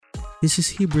This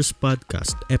is Hebrews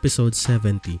Podcast, Episode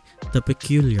 70, The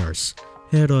Peculiars,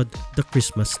 Herod, the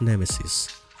Christmas Nemesis.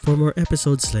 For more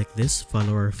episodes like this,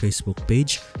 follow our Facebook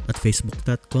page at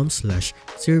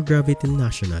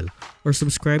facebook.com/ZeroGravityNational or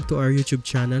subscribe to our YouTube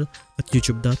channel at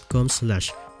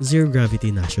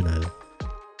youtube.com/ZeroGravityNational.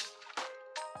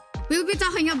 We'll be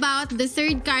talking about the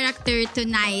third character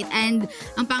tonight, and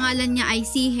ang pangalan niya ay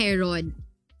si Herod.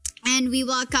 And we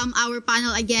welcome our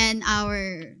panel again,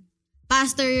 our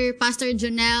Pastor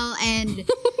Jonel and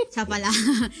siya pala,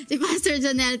 si Pastor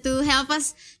Jonel to help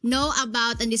us know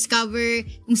about and discover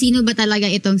kung sino ba talaga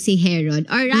itong si Herod.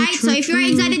 Alright, so if you're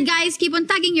excited guys, keep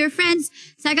on tagging your friends.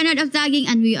 Second round of tagging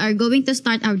and we are going to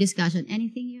start our discussion.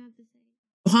 Anything you have to say?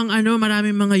 Mukhang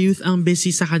maraming mga youth ang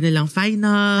busy sa kanilang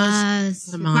finals,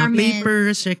 sa mga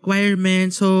papers,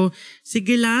 requirements. So,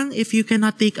 sige lang, if you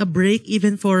cannot take a break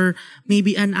even for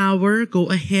maybe an hour,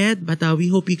 go ahead. But we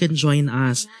hope you can join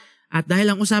us. At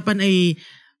dahil ang usapan ay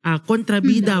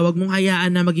kontrabida, wag mong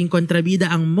hayaan na maging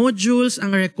kontrabida ang modules,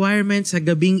 ang requirements sa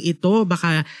gabing ito.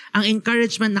 Baka ang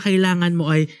encouragement na kailangan mo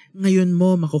ay ngayon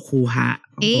mo makukuha.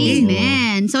 Okay?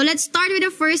 Amen. So let's start with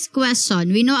the first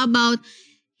question. We know about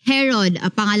Herod.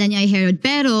 Pangalan niya ay Herod.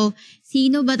 Pero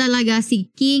sino ba talaga si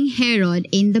King Herod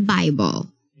in the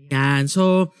Bible? Yan.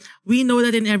 So, we know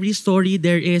that in every story,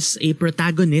 there is a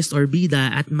protagonist or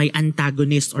bida at may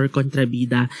antagonist or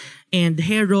kontrabida. And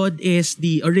Herod is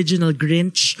the original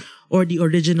Grinch or the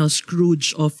original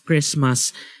Scrooge of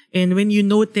Christmas. And when you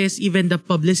notice even the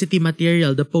publicity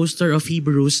material, the poster of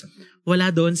Hebrews,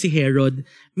 wala doon si Herod.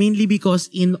 Mainly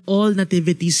because in all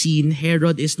nativity scene,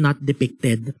 Herod is not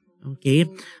depicted. Okay?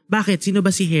 Bakit? Sino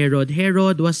ba si Herod?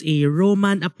 Herod was a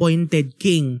Roman appointed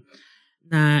king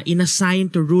na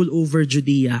inassigned to rule over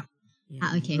Judea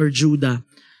or Judah.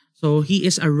 So he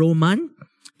is a Roman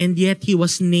and yet he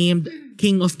was named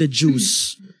King of the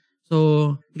Jews.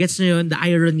 So gets nyo yun, the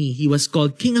irony. He was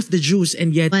called King of the Jews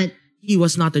and yet he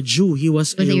was not a Jew. He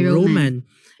was a Roman.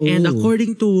 And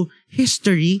according to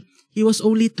history, he was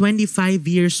only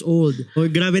 25 years old. Oh,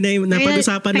 grabe na yung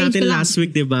napag-usapan natin last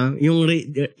week, di ba?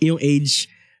 Yung age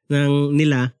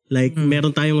nila, like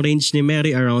meron tayong range ni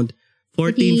Mary around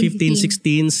 14,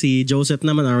 15, 16. Si Joseph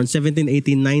naman around 17,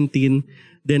 18, 19.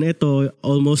 Then ito,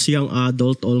 almost young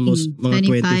adult, almost mga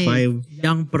 25.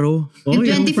 Young pro. Yung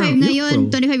 25 na yun,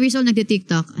 25 years old,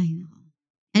 nagti-TikTok.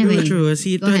 Anyway, true.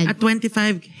 See, at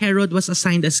 25, Herod was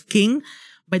assigned as king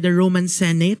by the Roman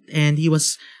Senate and he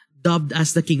was dubbed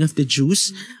as the King of the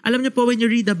Jews. Alam niyo po, when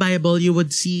you read the Bible, you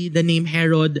would see the name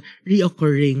Herod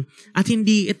reoccurring. At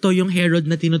hindi ito yung Herod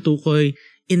na tinutukoy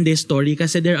in this story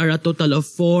kasi there are a total of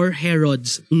 4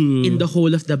 Herods in the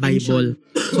whole of the Bible.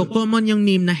 So common yung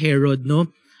name na Herod,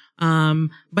 no?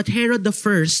 But Herod the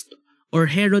First or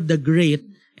Herod the Great,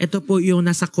 ito po yung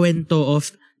nasa kwento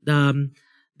of the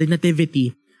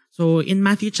nativity. So in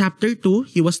Matthew chapter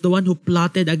 2, he was the one who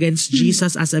plotted against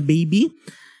Jesus as a baby.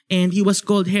 And he was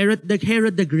called Herod the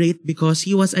Great because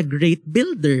he was a great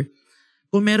builder.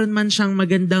 Kung meron man siyang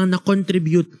magandang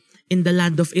na-contribute in the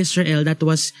land of Israel, that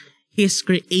was his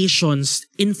creations,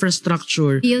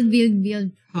 infrastructure. Build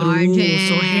project.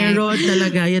 So Herod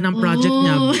talaga, yan ang project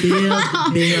niya.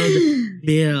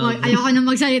 Build. Ayoko na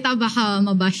magsalita, baka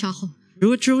mabash ako.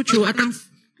 True. At ang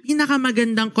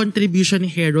pinakamagandang contribution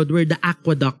ni Herod were the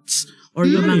aqueducts or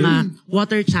yung mga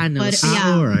water channels.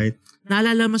 Alright.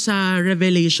 Naalala mo sa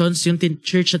Revelations, yung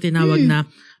church na tinawag na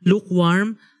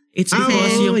lukewarm? It's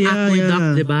because yung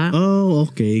aqueduct, di ba?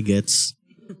 Oh, okay. Gets.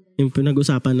 Yung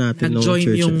pinag-usapan natin ng nag-join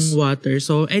churches. yung water.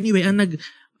 So anyway, ang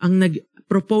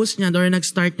nag-propose niyan or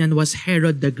nag-start niyan was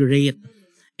Herod the Great.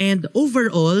 And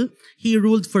overall, he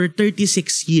ruled for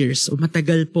 36 years. So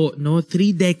matagal po, no?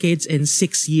 3 decades and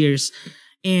 6 years.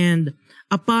 And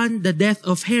upon the death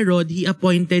of Herod, he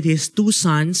appointed his 2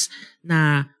 sons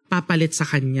na papalit sa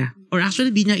kanya. Or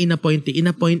actually, di niya inappoint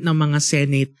ng mga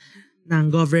Senate ng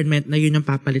government na yun yung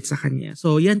papalit sa kanya.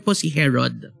 So, yan po si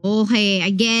Herod. Okay.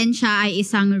 Again, siya ay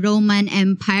isang Roman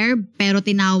Empire, pero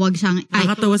tinawag siyang...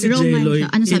 Nakakatawa si Jeloy.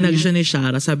 Ano sabi niya? Ni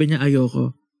Shara. Sabi niya,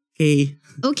 ayoko. Okay.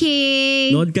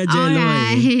 Nod ka, Jeloy.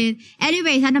 Alright.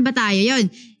 Anyway, sana ba tayo? Yun.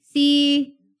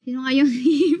 Sino nga yung...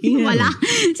 Wala.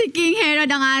 Si King Herod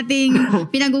ang ating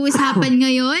pinag-uusapan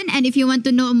ngayon. And if you want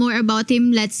to know more about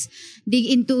him, let's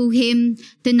dig into him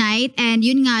tonight. And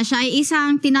yun nga, siya ay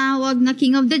isang tinawag na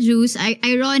King of the Jews.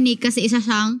 Ironic kasi isa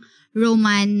siyang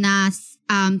Roman na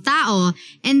tao.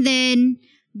 And then,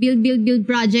 build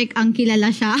project ang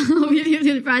kilala siya.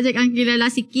 build project ang kilala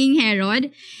si King Herod.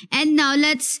 And now,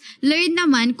 let's learn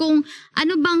naman kung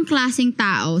ano bang klaseng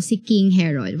tao si King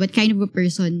Herod. What kind of a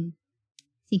person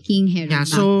si King Herod? Yeah,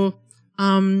 so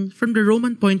From the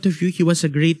Roman point of view, he was a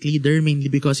great leader mainly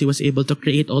because he was able to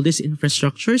create all these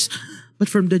infrastructures. But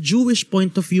from the Jewish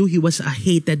point of view, he was a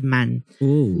hated man.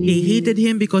 Oh. They hated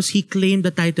him because he claimed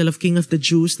the title of King of the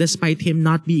Jews despite him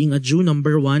not being a Jew,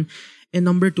 number one. And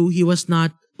number two, he was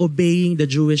not obeying the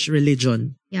Jewish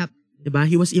religion. Yep. Diba?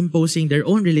 He was imposing their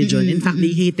own religion. In fact,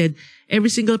 they hated every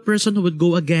single person who would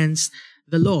go against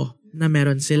the law na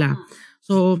meron sila.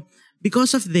 So,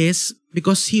 because of this,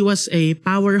 because he was a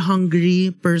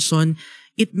power-hungry person,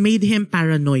 it made him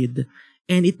paranoid.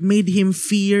 And it made him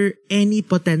fear any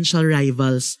potential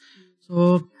rivals.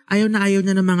 So, ayaw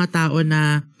niya ng mga tao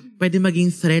na pwede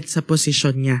maging threat sa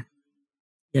posisyon niya.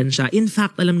 Yan siya. In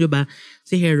fact, alam nyo ba,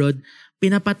 si Herod,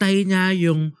 pinapatay niya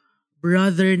yung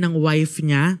brother ng wife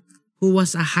niya who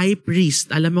was a high priest.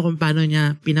 Alam mo kung paano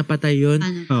niya pinapatay yun?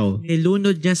 How?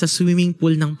 Nilunod niya sa swimming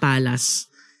pool ng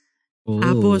palace. Oh.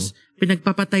 Tapos,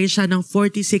 pinagpapatay siya ng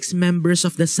 46 members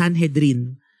of the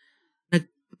Sanhedrin.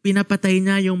 Pinapatay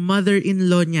niya yung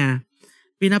mother-in-law niya.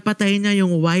 Pinapatay niya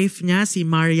yung wife niya, si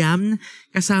Mariam,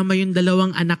 kasama yung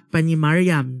 2 anak pa ni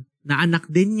Mariam, na anak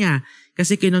din niya.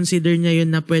 Kasi kinonsider niya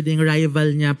yun na pwedeng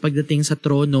rival niya pagdating sa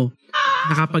trono.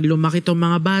 Na kapag lumaki tong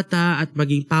mga bata at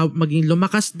maging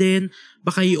lumakas din,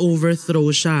 baka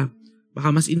i-overthrow siya. Baka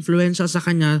mas influential sa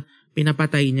kanya,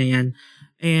 pinapatay niya yan.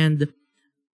 And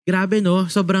grabe no,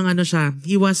 sobrang ano siya.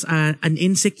 He was an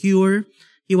insecure,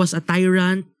 he was a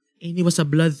tyrant, and he was a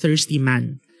bloodthirsty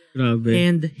man. Grabe.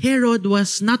 And Herod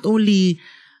was not only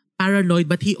paranoid,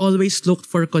 but he always looked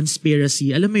for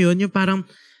conspiracy. Alam mo yun, yung parang,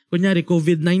 kunyari,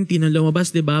 COVID-19 nung lumabas,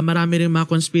 diba? Marami rin mga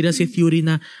conspiracy theory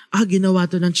na, ginawa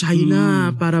to ng China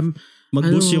para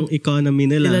mag-boost yung economy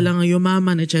nila. Sila lang ang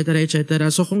yumaman, etc. etc.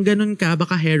 So kung ganun ka,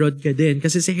 baka Herod ka din.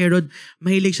 Kasi si Herod,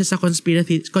 mahilig siya sa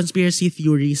conspiracy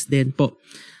theories din po.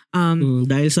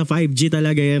 Dahil sa 5G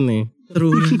talaga yan eh.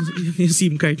 True, yung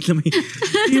SIM card na may.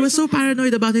 He was so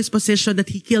paranoid about his position that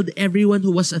he killed everyone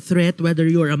who was a threat, whether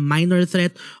you're a minor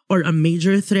threat or a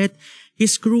major threat.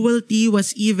 His cruelty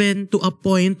was even to a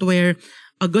point where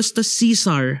Augustus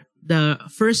Caesar, the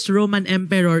first Roman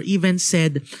emperor, even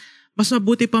said, mas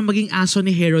mabuti pang maging aso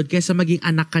ni Herod kaysa maging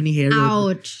anak ka ni Herod.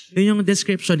 Ouch. Yun yung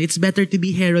description. It's better to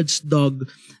be Herod's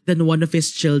dog than one of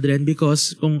his children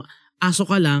because kung aso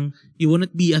ka lang, you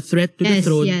won't be a threat to the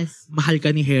throne. Yes. Mahal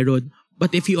ka ni Herod.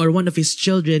 But if you are one of his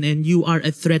children and you are a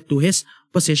threat to his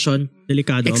position,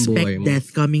 delikado ang buhay expect mo. death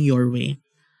coming your way.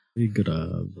 Ay,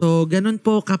 grabe. So, ganun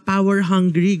po ka-power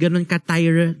hungry, ganun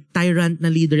ka-tyrant na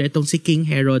leader itong si King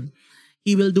Herod.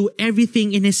 He will do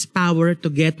everything in his power to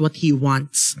get what he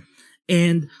wants.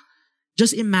 And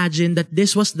just imagine that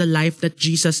this was the life that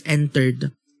Jesus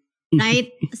entered. Right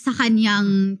sa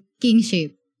kanyang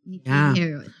kingship ni King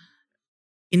Herod.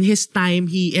 In his time,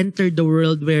 he entered the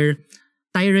world where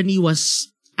tyranny was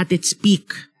at its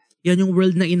peak. Yan yung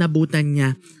world na inabutan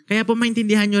niya. Kaya po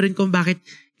maintindihan nyo rin kung bakit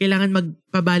kailangan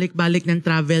magpabalik-balik ng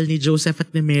travel ni Joseph at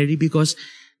ni Mary because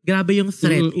grabe yung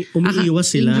threat.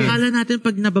 Umiiwas sila. Akala natin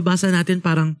pag nababasa natin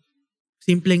parang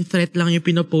simpleng threat lang yung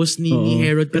pinopost ni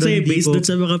Herod. Pero kasi hindi based dun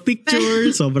sa mga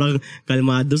picture, sobrang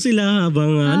kalmado sila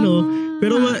habang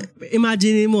Pero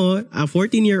imagine mo, a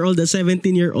 14-year-old, a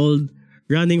 17-year-old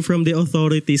running from the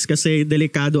authorities kasi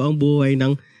delikado ang buhay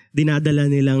ng dinadala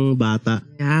nilang bata.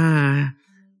 Yeah.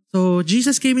 So,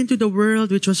 Jesus came into the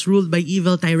world which was ruled by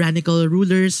evil, tyrannical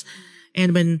rulers.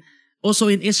 And when also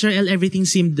in Israel, everything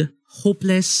seemed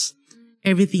hopeless.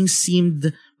 Everything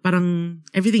seemed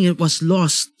everything was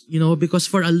lost, because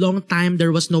for a long time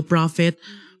there was no prophet.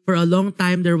 For a long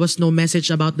time there was no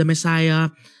message about the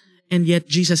Messiah. And yet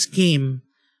Jesus came.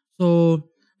 So,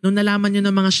 nung nalaman nyo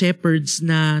ng mga shepherds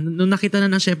nung nakita na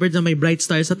ng shepherds na may bright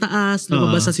star sa taas,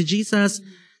 lumabas na si Jesus,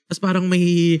 tapos parang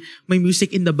may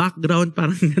music in the background,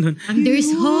 parang gano'n.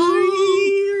 There's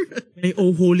hope! May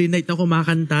Oh Holy Night na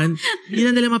kumakantan. Hindi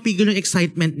na nila mapigil yung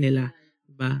excitement nila.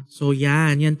 Diba? So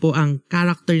yan po ang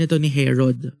character nito ni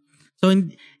Herod. So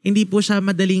hindi po siya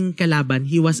madaling kalaban.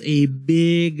 He was a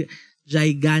big,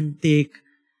 gigantic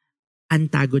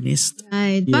antagonist.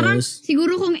 Right. Parang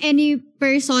siguro kung any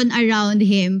person around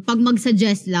him, pag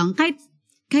mag-suggest lang,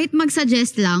 kahit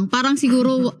mag-suggest lang, parang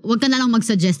siguro wag ka na lang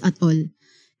mag-suggest at all.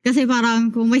 Kasi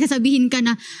parang kung may sasabihin ka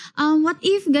na, what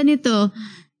if ganito?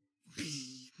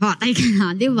 Patay ka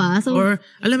na, di ba? So, or,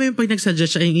 alam mo yung pag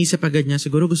nag-suggest siya, yung isip agad niya,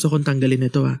 siguro gusto kong tanggalin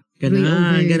ito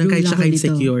Ganun kahit siya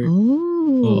ka-insecure.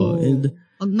 And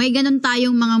pag may ganun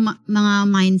tayong mga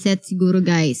mindset siguro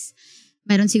guys,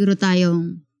 meron siguro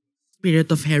tayong spirit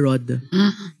of Herod.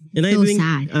 And I think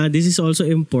this is also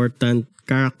important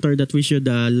character that we should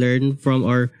learn from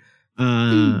or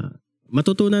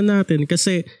matutunan natin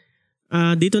kasi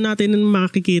dito natin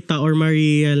makikita or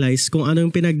ma-realize kung ano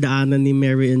yung pinagdaanan ni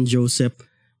Mary and Joseph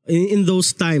in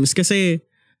those times. Kasi,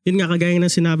 yun nga, kagaya ng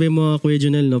sinabi mo, Kuya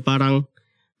Junel, no, parang,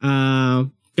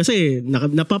 kasi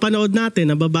napapanood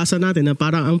natin, nababasa natin na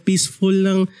parang ang peaceful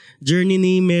ng journey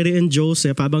ni Mary and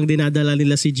Joseph habang dinadala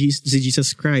nila si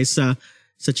Jesus Christ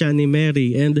sa tiyan ni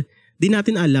Mary. And di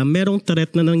natin alam, merong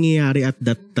threat na nangyayari at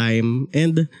that time.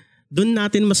 And doon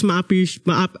natin mas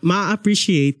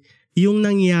ma-appreciate yung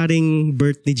nangyaring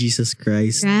birth ni Jesus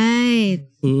Christ. Right.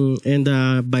 And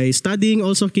by studying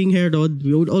also King Herod,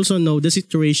 we would also know the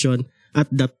situation at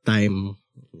that time.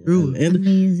 True. And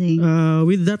Amazing.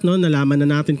 With that, no, nalaman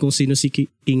na natin kung sino si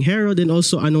King Herod and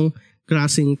also anong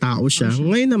klaseng tao siya.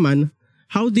 Ngayon naman,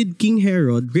 how did King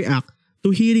Herod react to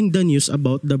hearing the news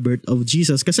about the birth of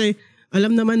Jesus? Kasi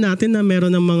alam naman natin na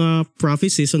meron ng mga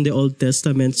prophecies on the Old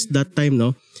Testament that time,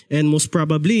 no? And most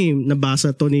probably,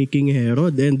 nabasa to ni King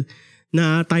Herod and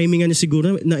na timingan niya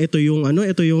siguro na ito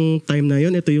yung time na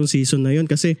yon, ito yung season na yon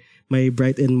kasi may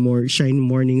bright and more shine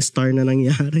morning star na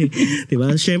nangyari.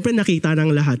 Diba? Syempre nakita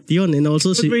ng lahat yon. And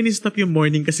also Ba't may ni-stop yung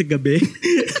morning kasi gabi?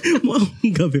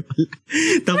 Gabi pala.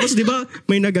 Tapos diba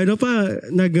may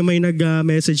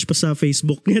nag-message pa sa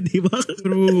Facebook niya, diba?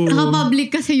 True.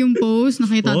 Naka-public kasi yung post.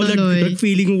 Nakita tuloy.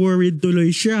 Nag-feeling worried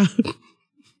tuloy siya.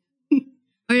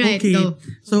 Alright, Okay. go.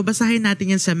 So basahin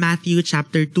natin yan sa Matthew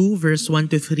chapter 2 verse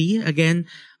 1 to 3. Again,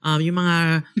 yung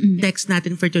mga text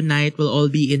natin for tonight will all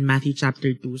be in Matthew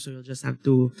chapter 2. So you'll just have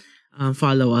to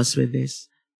follow us with this.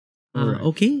 Alright.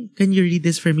 Okay, can you read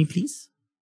this for me please?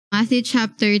 Matthew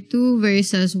chapter 2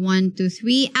 verses 1 to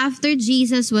 3. After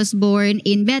Jesus was born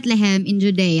in Bethlehem in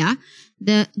Judea,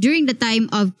 during the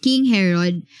time of King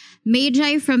Herod,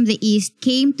 Magi from the east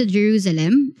came to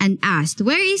Jerusalem and asked,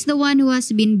 "Where is the one who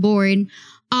has been born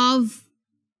of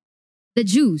the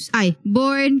Jews?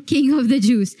 Born King of the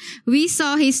Jews. We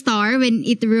saw his star when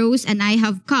it rose, and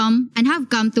have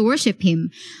come to worship him."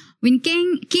 When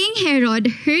King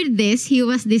Herod heard this, he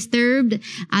was disturbed,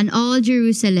 and all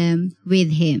Jerusalem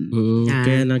with him.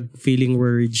 Kaya nag-feeling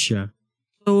worried siya.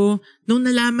 So, nung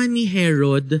nalaman ni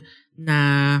Herod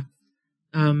na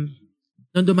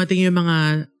nung dumating yung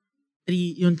mga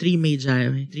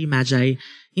three magi,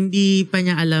 hindi pa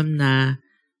niya alam na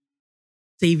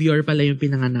Savior pala yung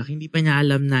pinanganak. Hindi pa niya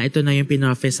alam na ito na yung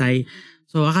pinophesy.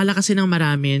 So, akala kasi ng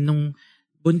marami, nung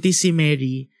buntis si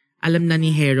Mary, alam na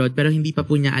ni Herod, pero hindi pa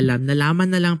po niya alam.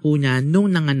 Nalaman na lang po niya nung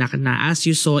nanganak na, as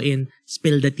you saw in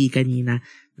Spill the Tea kanina.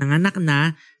 Nanganak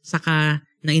na, saka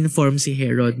na-inform si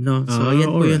Herod, no? So,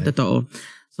 yan po yung totoo.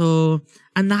 So,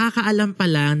 ang nakakaalam pa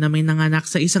lang na may nanganak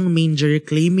sa isang manger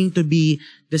claiming to be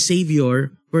the Savior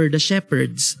were the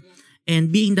shepherds. And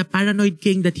being the paranoid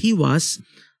king that he was,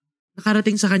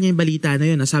 nakarating sa kanya yung balita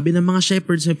na yun. Sabi ng mga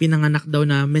shepherds may pinanganak daw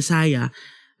na Messiah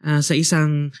sa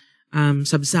isang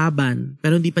sabsaban,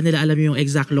 pero hindi pa nila alam yung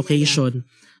exact location.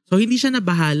 So, hindi siya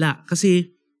nabahala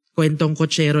kasi kwentong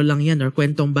kotsero lang yan or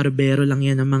kwentong barbero lang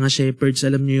yan ng mga shepherds.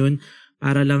 Alam niyo yun,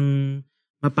 para lang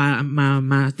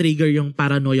ma-trigger yung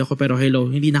paranoia ko, pero hello,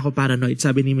 hindi na ako paranoid,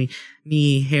 sabi ni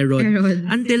Herod.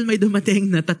 Until may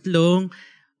dumating na 3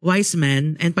 wise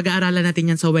men, and pag-aaralan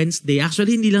natin yan sa Wednesday.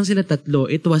 Actually, hindi lang sila 3,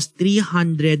 it was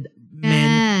 300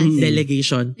 men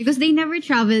delegation. Because they never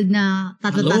traveled na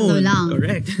tatlo lang.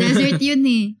 Correct. Desert yun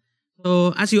eh.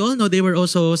 So, as you all know, they were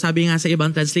also, sabi nga sa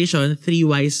ibang translation, 3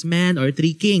 wise men or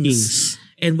 3 kings.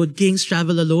 And would kings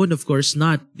travel alone? Of course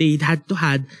not. They had to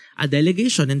had a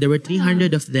delegation, and there were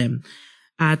 300 of them.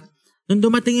 At nung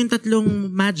dumating yung 3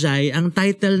 magi, ang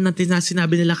title na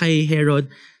sinabi nila kay Herod,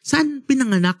 saan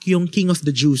pinanganak yung King of the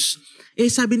Jews?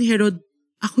 Sabi ni Herod,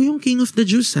 ako yung King of the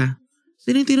Jews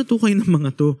Sino yung tinutukoy ng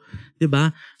mga to?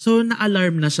 Diba? So,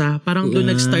 na-alarm na siya. Parang doon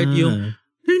nag-start yung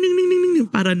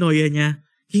paranoia niya.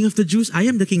 King of the Jews? I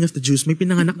am the King of the Jews. May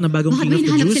pinanganak na bagong King of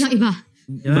the Jews. Bakit may iba?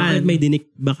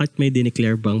 Bakit may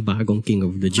dineclare bang bagong King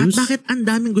of the Jews? At bakit ang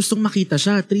daming gustong makita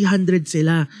siya? 300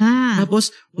 sila.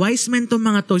 Tapos, wise men tong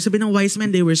mga to. Sabi ng wise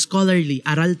men, they were scholarly.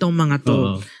 Aral tong mga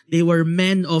to. They were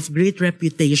men of great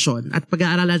reputation. At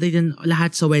pag-aaralan natin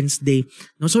lahat sa Wednesday.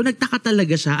 No? So, nagtaka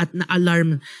talaga siya at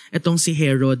na-alarm itong si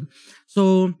Herod.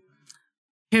 So,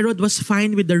 Herod was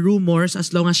fine with the rumors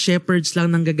as long as shepherds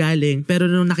lang nanggagaling. Pero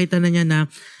nung nakita na niya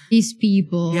na these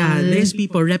people,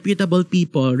 reputable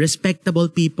people,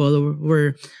 respectable people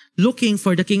were looking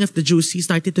for the King of the Jews, he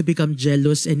started to become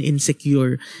jealous and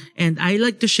insecure. And I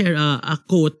like to share a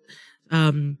quote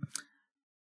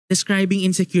describing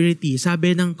insecurity.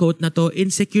 Sabi ng quote na to,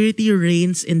 insecurity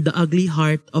reigns in the ugly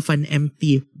heart of an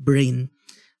empty brain.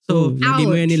 So, lagi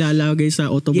mo yan nilalagay sa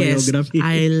autobiography. yes,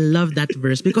 I love that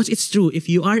verse because it's true. If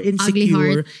you are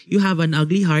insecure, you have an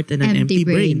ugly heart and an empty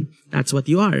brain. That's what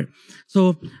you are.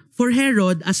 So, for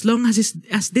Herod, as long as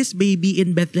this baby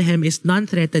in Bethlehem is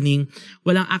non-threatening,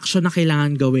 walang action na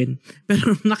kailangan gawin.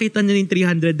 Pero nakita niyo yung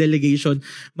 300 delegation,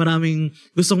 maraming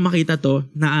gustong makita to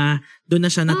na doon na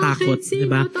siya natakot, di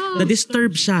ba?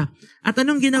 Na-disturb siya. At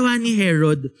anong ginawa ni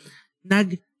Herod?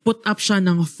 Nag-put up siya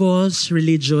ng false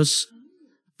religiosity.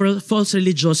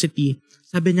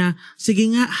 Sabi niya, sige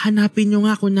nga, hanapin nyo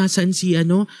nga kung nasaan si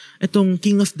itong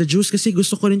King of the Jews kasi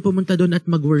gusto ko rin pumunta doon at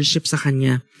mag-worship sa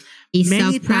kanya.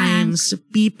 Many times,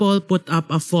 people put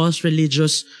up a false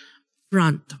religious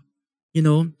front,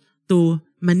 to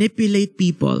manipulate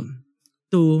people,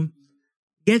 to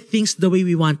get things the way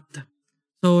we want.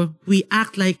 So, we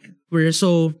act like we're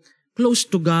so close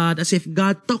to God, as if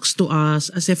God talks to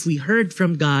us, as if we heard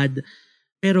from God.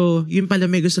 Pero, yun pala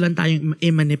may gusto lang tayong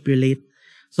i-manipulate.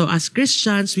 So, as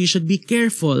Christians, we should be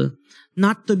careful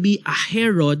not to be a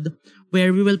Herod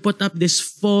where we will put up this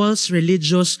false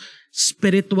religious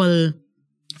spiritual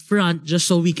front just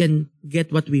so we can get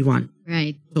what we want.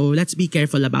 Right. So, let's be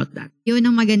careful about that. Yun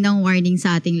ang magandang warning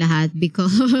sa ating lahat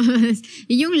because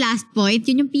yung last point,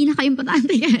 yun yung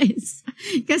pinaka-importante, guys.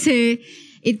 Kasi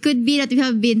it could be that we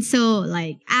have been so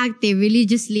active,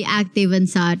 religiously active and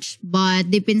such,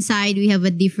 but deep inside we have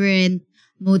a different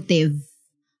motive.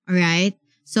 Alright?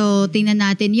 So, tingnan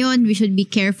natin yun. We should be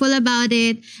careful about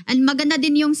it. And maganda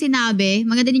din yung sinabi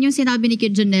ni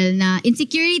Kid Jonel na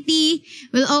insecurity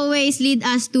will always lead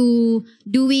us to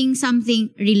doing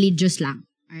something religious lang.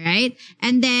 Alright?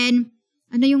 And then,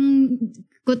 ano yung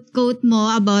quote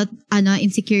mo about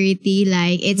insecurity?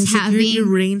 Like, it's insecurity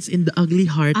having reigns in the ugly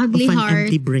heart of an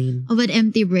empty brain. Of an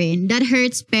empty brain. That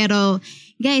hurts, pero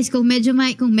guys, kung may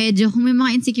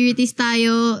mga insecurities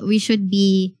tayo, we should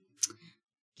be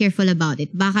careful about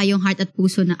it. Baka yung heart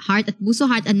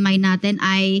and mind natin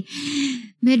ay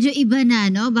medyo iba na,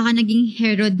 no? Baka naging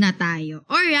Herod na tayo.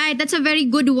 Alright, that's a very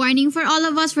good warning for all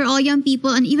of us, for all young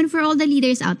people, and even for all the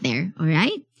leaders out there.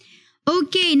 Alright?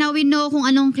 Okay, now we know kung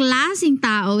anong klaseng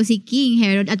tao si King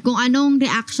Herod at kung anong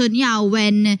reaction niya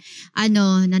when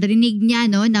narinig niya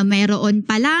na mayroon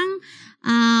palang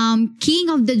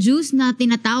King of the Jews na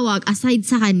tinatawag aside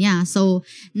sa kanya. So,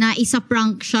 na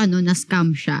isa-prank siya,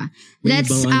 na-scam siya.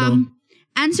 Let's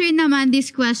answer naman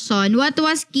this question. What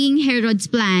was King Herod's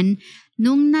plan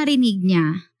nung narinig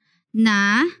niya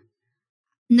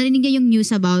yung news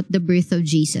about the birth of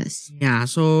Jesus? Yeah,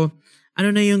 so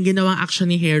ano na yung ginawang action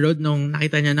ni Herod nung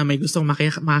nakita niya na may gustong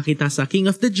makakita sa King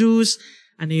of the Jews?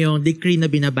 Ano yung decree na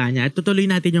binaba niya? At tutuloy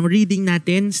natin yung reading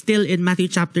natin still in Matthew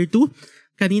chapter 2.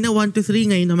 Kanina 1-3,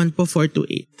 ngayon naman po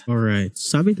 4-8. Alright.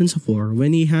 Sabi dun sa 4,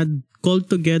 when he had called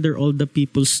together all the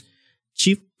people's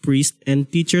chief priests and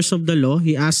teachers of the law,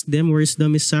 he asked them where is the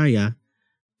Messiah,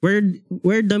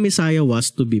 where the Messiah was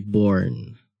to be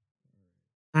born.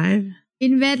 5.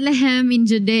 In Bethlehem in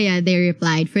Judea, they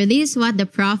replied, for this what the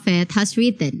prophet has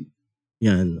written.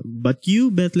 Yan. But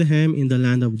you, Bethlehem, in the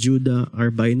land of Judah,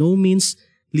 are by no means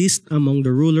least among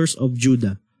the rulers of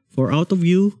Judah. For out of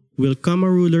you will come a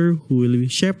ruler who will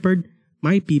shepherd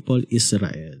my people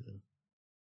Israel.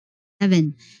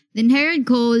 7. Then Herod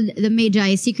called the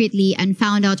Magi secretly and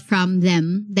found out from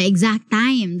them the exact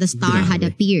time the star had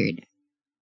appeared.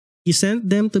 He sent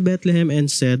them to Bethlehem and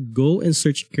said, go and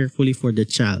search carefully for the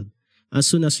child. As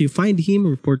soon as you find him,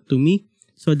 report to me,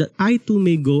 so that I too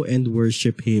may go and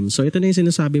worship him. So ito na yung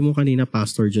sinasabi mo kanina,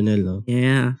 Pastor Jonel, no?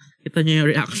 Yeah. Kita niyo yung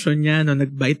reaction niya, no?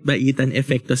 Nagbait-baitan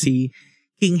efekto si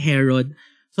King Herod.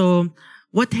 So,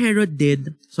 what Herod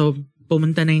did, so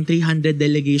pumunta na yung 300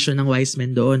 delegation ng wise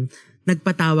men doon.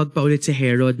 Nagpatawag pa ulit si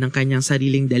Herod ng kanyang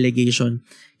sariling delegation.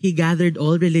 He gathered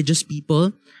all religious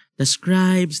people, the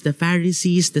scribes, the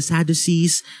Pharisees, the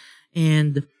Sadducees,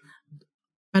 and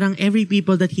parang every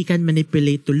people that he can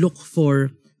manipulate to look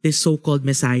for this so-called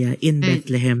Messiah in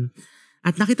Bethlehem.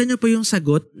 At nakita niyo po yung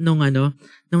sagot nung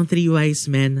 3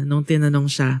 wise men nung tinanong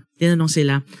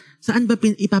sila, saan ba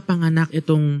ipapanganak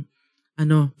itong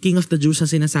King of the Jews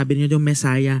ang sinasabi niyo, yung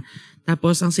Messiah?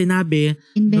 Tapos ang sinabi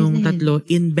nung tatlo,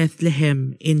 in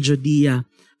Bethlehem, in Judea.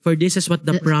 For this is what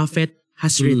the prophet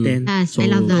has written. Yes, so, I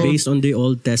love that. based on the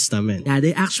Old Testament. Yeah,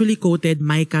 they actually quoted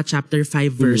Micah chapter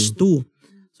 5 verse 2.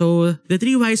 So, the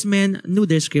 3 wise men knew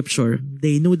their scripture.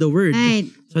 They knew the word. Right.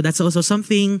 So, that's also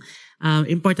something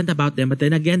important about them. But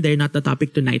then again, they're not the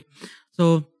topic tonight.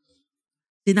 So,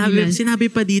 sinabi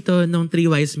pa dito nung 3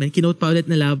 wise men, kinote pa ulit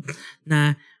nila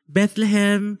na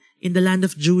Bethlehem in the land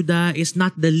of Judah is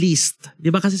not the least.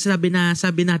 Di ba kasi sabi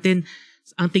natin,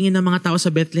 ang tingin ng mga tao sa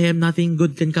Bethlehem, nothing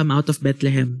good can come out of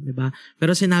Bethlehem. Di ba?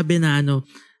 Pero sinabi na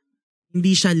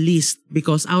hindi siya least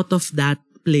because out of that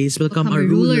place will come a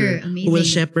ruler Amazing. who will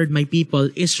shepherd my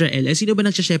people, Israel. Sino ba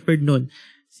nagsha-shepherd nun?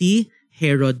 Si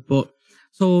Herod po.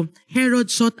 So, Herod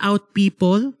sought out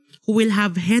people who will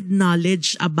have head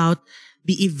knowledge about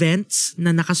the events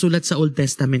na nakasulat sa Old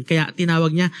Testament. Kaya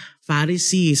tinawag niya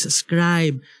Pharisees,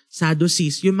 scribe,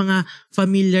 Sadducees, yung mga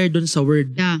familiar dun sa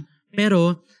word. Yeah.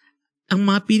 Pero, ang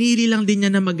mga pinili lang din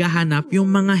niya na maghahanap, yung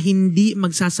mga hindi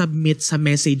magsasubmit sa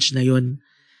message na yon.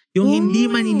 Yung hindi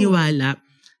maniniwala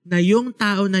na yung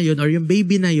tao na yon or yung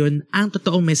baby na yon ang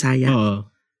totoong Messiah. Oo.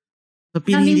 So,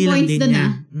 pinili lang points din dun, niya.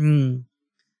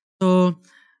 So,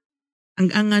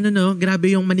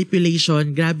 grabe yung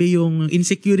manipulation, grabe yung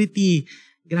insecurity,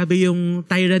 grabe yung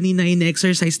tyranny na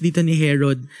in-exercise dito ni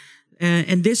Herod.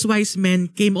 And these wise men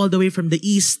came all the way from the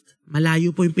east.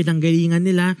 Malayo po yung pinanggalingan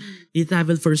nila. They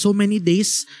traveled for so many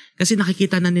days kasi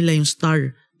nakikita na nila yung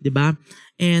star, 'di ba?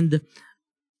 And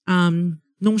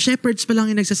nung shepherds pa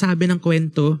lang yung nagsasabi ng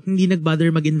kwento, hindi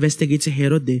nag-bother mag-investigate si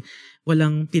Herod eh.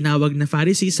 Walang tinawag na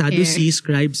Pharisees, Sadducees,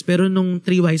 scribes, pero nung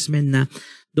 3 wise men na,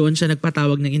 doon siya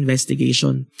nagpatawag ng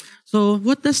investigation. So,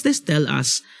 what does this tell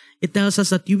us? It tells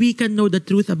us that we can know the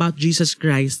truth about Jesus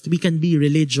Christ. We can be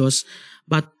religious,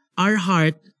 but our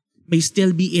heart may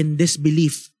still be in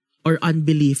disbelief or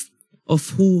unbelief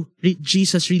of who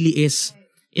Jesus really is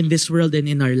in this world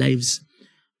and in our lives.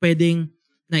 Pwedeng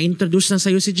na-introduce na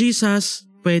sa'yo si Jesus,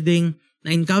 pwedeng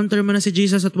na-encounter mo na si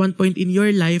Jesus at one point in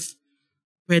your life,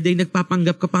 pwedeng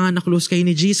nagpapanggap ka pa nga na close kayo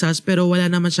ni Jesus pero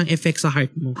wala naman siyang effect sa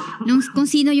heart mo. Kung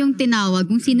sino yung tinawag,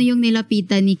 kung sino yung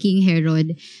nilapitan ni King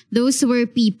Herod, those were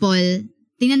people,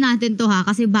 tingnan natin to ha,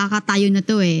 kasi baka tayo na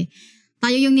to eh.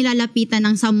 Tayo yung nilalapitan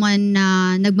ng someone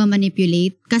na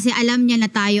nagmamanipulate kasi alam niya na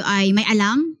tayo ay may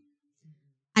alam.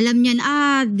 Alam niya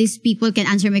na, these people can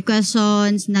answer my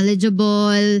questions,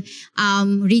 knowledgeable,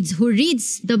 who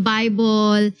reads the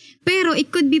Bible. Pero it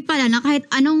could be pala na kahit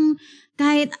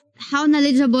how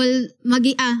knowledgeable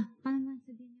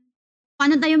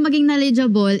paano tayo maging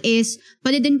knowledgeable is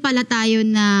pwede din pala tayo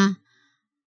na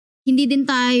hindi din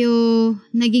tayo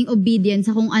naging obedient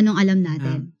sa kung anong alam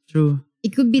natin. True.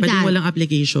 It could be pwede that. Walang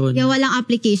application. Yeah, walang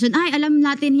application. Ay, alam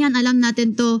natin yan, alam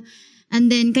natin to. And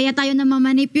then, kaya tayo na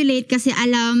mamanipulate kasi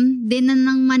alam din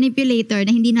ng manipulator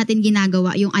na hindi natin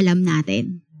ginagawa yung alam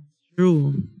natin.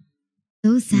 True.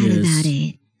 So sad about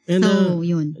it. And so,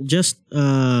 yun. Just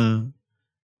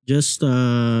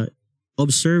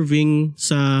observing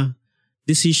sa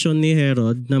decision ni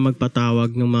Herod na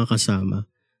magpatawag ng mga kasama.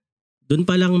 Doon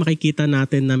pa lang makikita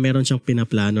natin na meron siyang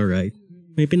pinaplano, right?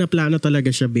 May pinaplano talaga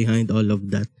siya behind all of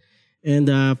that. And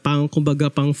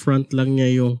kumbaga pang front lang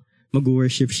niya yung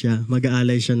mag-worship siya,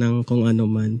 mag-aalay siya ng kung ano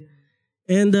man.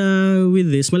 And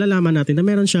with this, malalaman natin na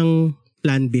meron siyang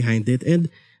plan behind it. And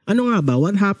ano nga ba?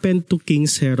 What happened to King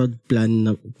Herod plan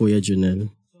na Kuya Junel?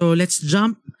 So let's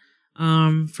jump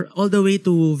all the way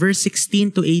to verse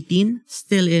 16 to 18,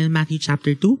 still in Matthew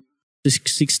chapter 2.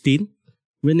 16,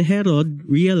 when Herod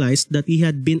realized that he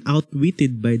had been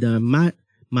outwitted by the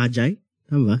Magi,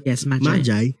 tama? Yes,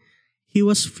 Magi. He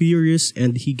was furious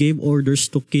and he gave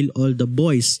orders to kill all the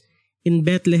boys in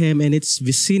Bethlehem and its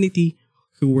vicinity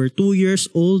who were 2 years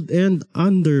old and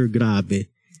under. Grabe.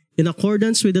 In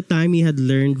accordance with the time he had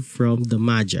learned from the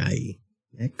Magi.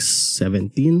 Next,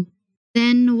 17.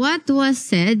 Then what was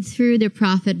said through the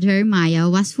prophet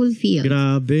Jeremiah was fulfilled.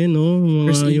 Grabe, no?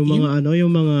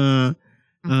 Yung mga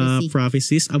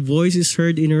prophecies. A voice is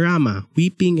heard in Ramah,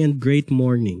 weeping and great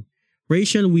mourning.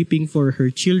 Rachel weeping for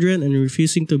her children and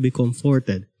refusing to be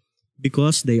comforted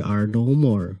because they are no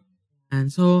more. And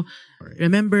so,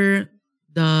 remember,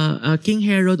 the King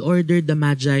Herod ordered the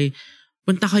Magi,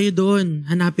 punta kayo doon,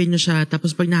 hanapin nyo siya,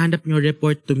 tapos pag nahanap nyo,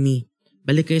 report to me.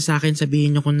 Balik kayo sa akin,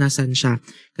 sabihin nyo kung nasan siya,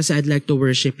 kasi I'd like to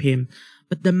worship him.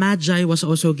 But the Magi was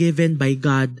also given by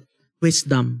God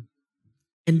wisdom.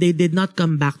 And they did not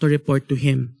come back to report to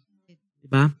him.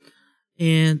 Diba?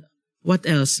 And what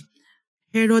else?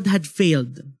 Herod had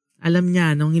failed. Alam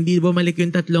niya, nung hindi bumalik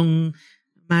yung 3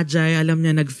 Magi, alam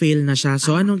niya nag-fail na siya.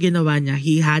 So anong ginawa niya?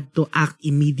 He had to act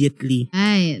immediately.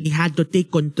 Right. He had to take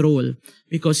control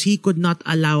because he could not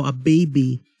allow a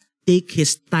baby take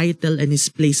his title and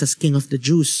his place as king of the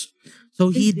Jews.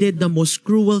 So he did the most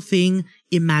cruel thing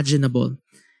imaginable.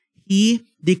 He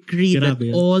decreed that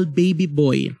all baby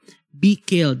boy be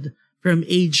killed from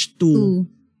age 2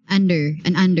 under.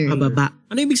 Pababa.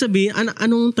 Ano ibig sabihin?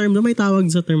 Anong term na may tawag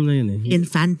sa term na yun eh?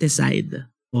 Infanticide.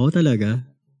 Oo, talaga?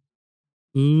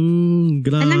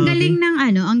 Grabe. Ang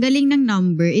galing ng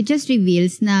number. It just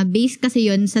reveals na based kasi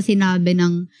yon sa sinabi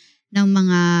ng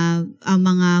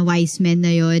mga wise men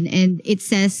na yon, and it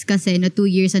says kasi na 2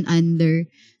 years and under.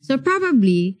 So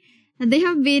probably they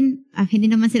have been, hindi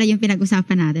naman sila yung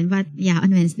pinag-usapan natin, but yeah, on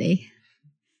Wednesday.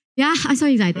 Yeah, I'm so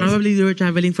excited. Probably they were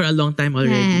traveling for a long time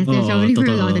already. Yes, they're traveling for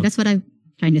a long time. That's what I'm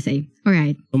trying to say.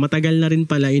 Alright. So, matagal na rin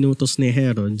pala inutos ni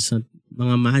Herod sa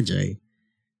mga magi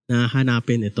na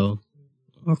hanapin ito.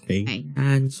 Okay.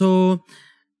 And so,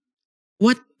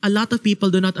 what a lot of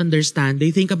people do not understand, they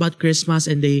think about Christmas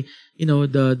and they,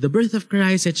 the birth of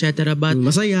Christ, etc. But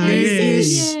masaya. there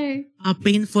is a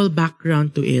painful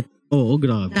background to it. Oo,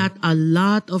 grabe. That a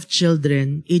lot of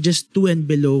children, ages 2 and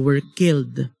below, were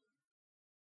killed.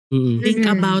 Think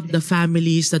about the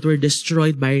families that were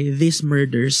destroyed by these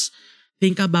murders.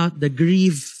 Think about the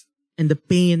grief and the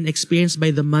pain experienced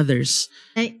by the mothers.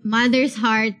 Like, mother's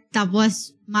heart,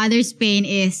 tapos mother's pain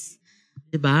is...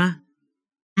 Diba?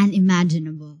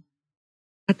 Unimaginable.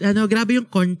 At grabe yung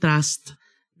contrast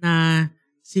na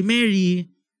si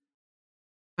Mary,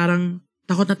 parang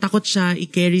takot na takot siya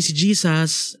i-carry si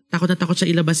Jesus, takot na takot siya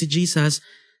ilabas si Jesus,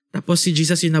 tapos si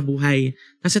Jesus yung nabuhay.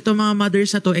 Kasi itong mga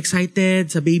mothers na to,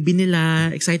 excited sa baby nila,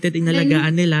 excited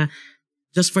inalagaan nila,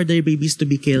 just for their babies to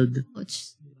be killed.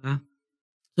 Diba?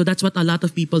 So that's what a lot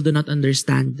of people do not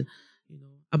understand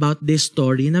about this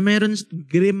story, na meron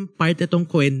grim part itong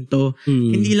kwento.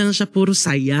 Hindi lang siya puro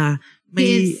saya.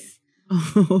 May,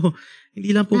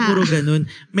 hindi lang po puro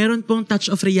ganun. Meron pong touch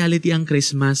of reality ang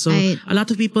Christmas. So, a lot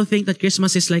of people think that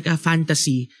Christmas is like a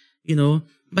fantasy,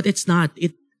 but it's not.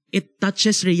 It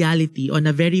touches reality on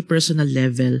a very personal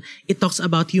level. It talks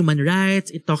about human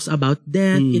rights. It talks about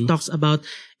death. It talks about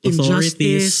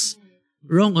injustice,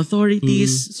 wrong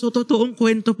authorities. So, totoong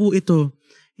kwento po ito.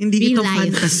 Hindi ito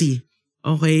fantasy.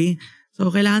 Okay? So,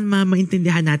 kailangan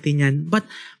maintindihan natin yan. But,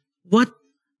 what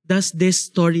does this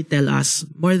story tell us?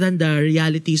 More than the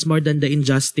realities, more than the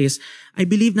injustice, I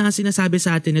believe na sinasabi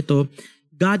sa atin ito,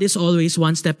 God is always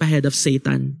one step ahead of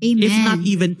Satan. Amen. If not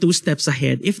even 2 steps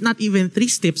ahead. If not even 3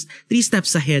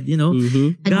 steps ahead,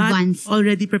 God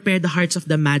already prepared the hearts of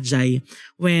the Magi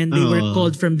when they were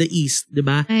called from the east,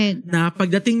 diba? Right. Na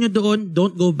pagdating nyo doon,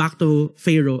 don't go back to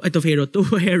to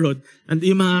Herod. And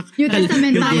yung mga... New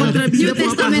Testament tayo.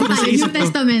 New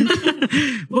Testament.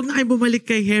 Huwag na kayo bumalik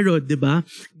kay Herod, diba?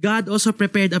 God also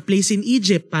prepared a place in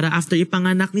Egypt para after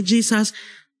ipanganak ni Jesus,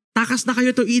 takas na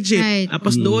kayo to Egypt. Right.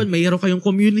 Tapos doon, mayroon kayong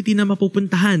community na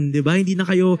mapupuntahan, 'di ba? Hindi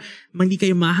kayo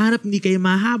maharap, hindi kayo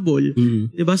mahabol,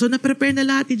 'di ba? So na-prepare na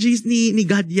lahat ni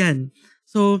God 'yan.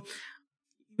 So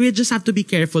we just have to be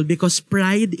careful because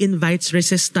pride invites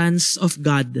resistance of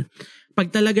God.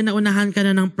 Pag talaga naunahan ka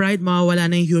na ng pride, mawawala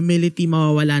na yung humility,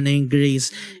 mawawala na yung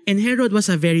grace. And Herod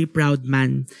was a very proud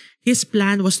man. His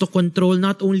plan was to control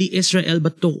not only Israel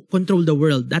but to control the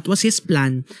world. That was his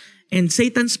plan. And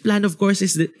Satan's plan, of course,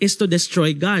 is to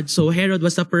destroy God. So Herod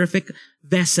was a perfect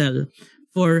vessel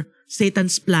for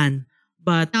Satan's plan.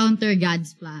 But counter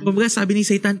God's plan. Kumbaga sabi ni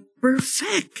Satan,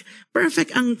 perfect!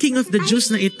 Perfect ang king of the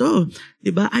Jews na ito.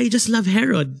 Diba? I just love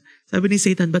Herod. Sabi ni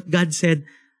Satan, but God said,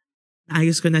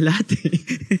 naayos ko na lahat.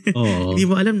 Hindi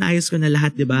mo alam, naayos ko na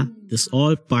lahat, diba? It's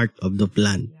all part of the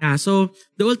plan. Yeah, so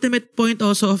the ultimate point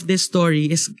also of this story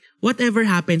is whatever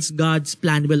happens, God's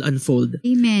plan will unfold.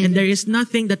 Amen. And there is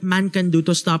nothing that man can do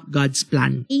to stop God's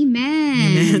plan. Amen.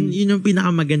 Amen. Yun yung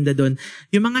pinakamaganda doon.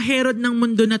 Yung mga Herod ng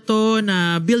mundo na to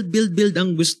na build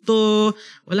ang gusto,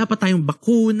 wala pa tayong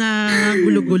bakuna,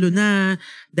 gulo-gulo na.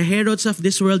 The Herods of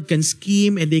this world can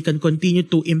scheme and they can continue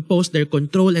to impose their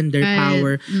control and their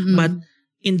power. But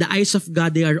in the eyes of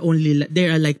God, they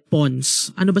are like pawns.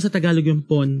 Ano ba sa Tagalog yung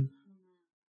pawn?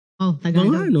 Oh,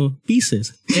 Tagalog.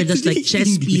 Pieces. They're just like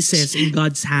chess pieces in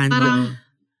God's hand. Parang,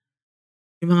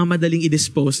 yung mga madaling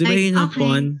i-dispose. Di ba yun yung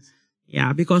pawn?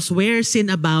 Yeah, because where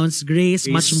sin abounds, grace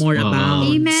much more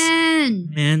abounds. Amen.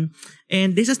 Amen.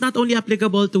 And this is not only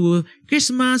applicable to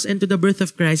Christmas and to the birth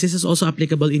of Christ, this is also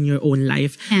applicable in your own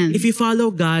life. If you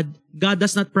follow God, God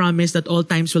does not promise that all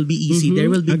times will be easy.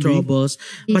 There will be troubles.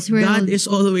 But God is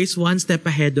always one step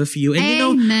ahead of you.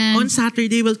 And on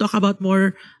Saturday, we'll talk about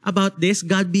more about this,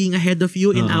 God being ahead of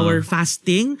you in our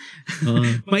fasting.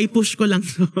 Mai-push ko lang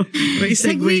to. May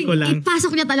segue ko lang.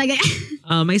 Ipasok niya talaga.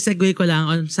 May segue ko lang.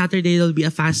 On Saturday, there will be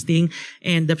a fasting.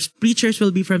 And the preachers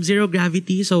will be from Zero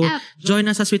Gravity. So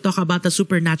join us as we talk about the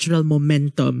supernatural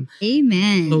momentum.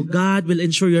 Amen. So God will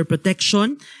ensure your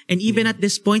protection. And even at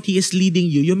this point, He is leading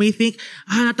you. You may think,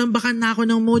 natambakan na ako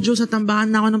ng mojo, tambakan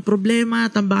na ako ng problema,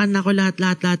 tambakan na ako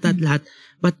lahat.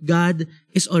 But God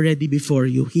is already before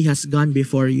you. He has gone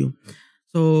before you.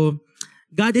 So,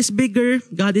 God is bigger.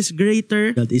 God is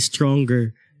greater. God is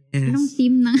stronger. Anong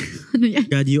team na? Ano yan?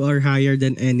 God, you are higher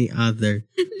than any other.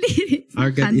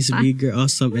 Our God is bigger,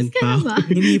 awesome, and powerful.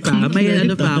 Hindi pa. May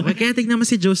ano pa. Kaya tignan mo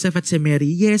si Joseph at si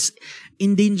Mary. Yes,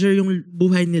 in danger yung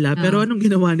buhay nila. Pero anong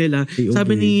ginawa nila?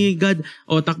 Sabi ni God,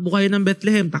 takbo kayo ng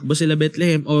Bethlehem. Takbo sila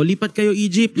Bethlehem. Lipat kayo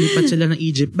Egypt. Lipat sila ng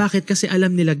Egypt. Bakit? Kasi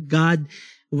alam nila God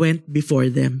went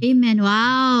before them. Amen.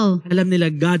 Wow. Alam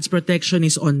nila God's protection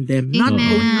is on them. Not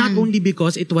only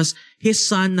because it was His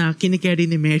son na kinikerry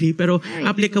ni Mary, pero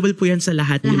applicable po yan sa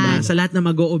lahat. Diba? Sa lahat na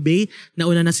mag-o-obey,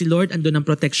 nauna na si Lord, andun ang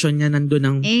protection niya, nandun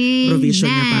ang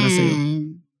provision niya para sa'yo.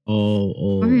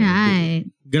 Alright.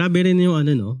 Grabe rin yung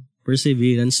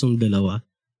perseverance ng dalawa.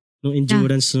 Yung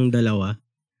endurance ng dalawa.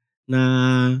 Na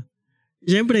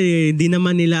siyempre, di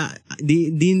naman nila,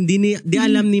 di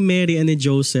alam ni Mary and ni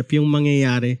Joseph yung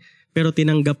mangyayari, pero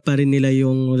tinanggap pa rin nila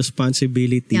yung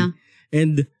responsibility. Yeah.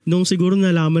 And nung siguro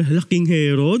nalaman, King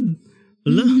Herod,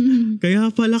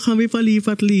 kaya pala kami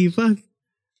palipat-lipat.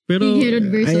 Pero, King Herod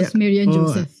versus Mary and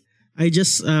Joseph. I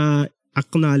just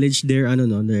acknowledge their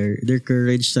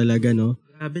courage talaga, no?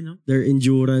 Grabe, no? Their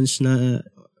endurance na,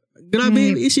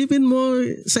 grabe, isipin mo,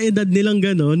 sa edad nilang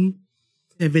ganon.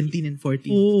 17 and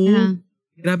 14. Oo. Yeah.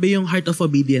 Grabe yung heart of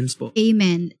obedience po.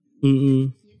 Amen. Mm-mm.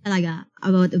 Talaga,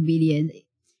 about obedience.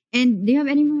 And do you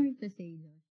have any more to say?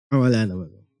 Wala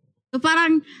naman. So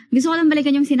parang, gusto ko lang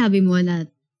balikan yung sinabi mo na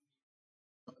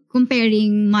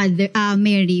comparing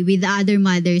Mary with the other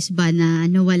mothers ba na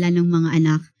nawala ng mga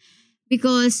anak.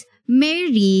 Because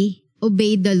Mary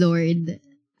obeyed the Lord.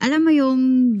 Alam mo yung,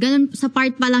 ganun, sa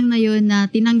part pa lang na yun na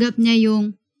tinanggap niya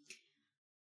yung,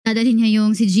 dadalhin niya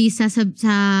yung si Jesus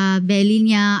sa belly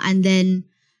niya, and then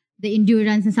the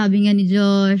endurance na sabi nga ni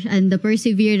Josh, and the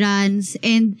perseverance.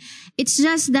 And it's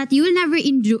just that you will never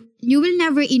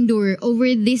endure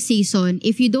over this season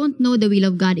if you don't know the will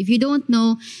of God. If you don't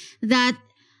know that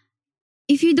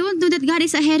God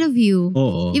is ahead of you.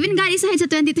 Oo. Even God is ahead sa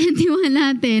 2021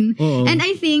 natin. Oo. And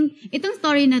I think itong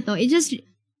story na to, it just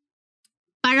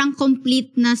parang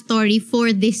complete na story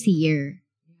for this year.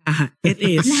 It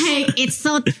is. Like, it's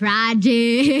so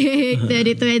tragic.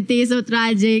 2020 is so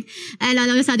tragic. And all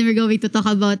of a sudden, we're going to talk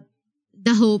about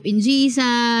the hope in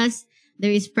Jesus.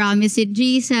 There is promise in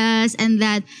Jesus. And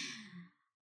that,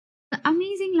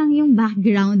 amazing lang yung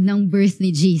background ng birth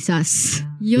ni Jesus.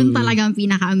 Yun talagang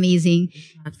pinaka-amazing.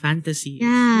 Not fantasy.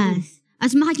 Yes.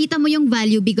 As makikita mo yung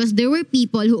value because there were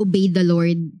people who obeyed the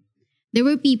Lord. There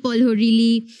were people who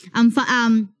really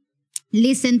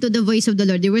listened to the voice of the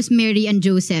Lord. There was Mary and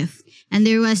Joseph. And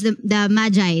there was the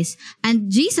Magi's.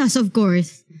 And Jesus, of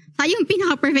course. Tayo yung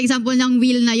pinaka-perfect example ng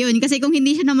will na yun. Kasi kung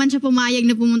hindi siya naman siya pumayag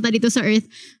na pumunta dito sa earth,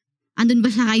 andun ba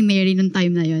siya kay Mary nung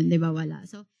time na yun? Diba? Wala.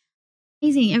 So,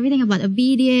 amazing. Everything about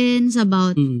obedience,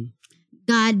 about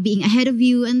God being ahead of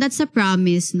you. And that's a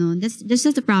promise, no? That's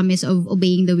just a promise of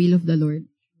obeying the will of the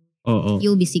Lord. Oo.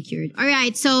 You'll be secured.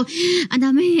 Alright, so, ang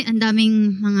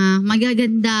daming mga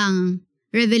magagandang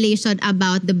revelation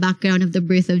about the background of the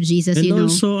birth of Jesus, and you know. And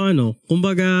also,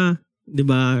 kumbaga, di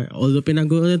ba, although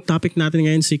topic natin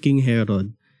ngayon si King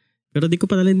Herod, pero di ko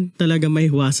pa talaga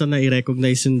maiwasan na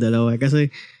i-recognize yung dalawa.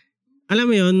 Kasi, alam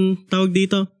mo yun, tawag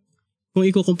dito, kung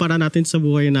ikukumpara natin sa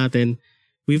buhay natin,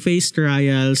 we face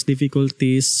trials,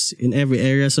 difficulties in every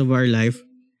areas of our life.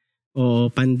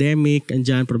 O pandemic,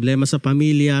 andyan, problema sa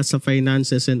pamilya, sa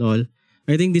finances and all.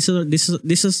 I think these are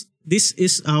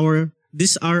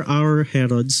our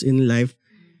Herods in life.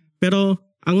 Pero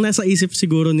ang nasa isip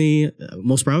siguro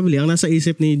most probably, ang nasa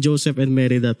isip ni Joseph and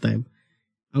Mary that time,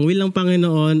 ang will ng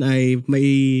Panginoon ay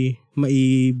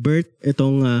mai-birth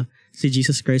itong si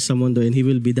Jesus Christ sa mundo, and He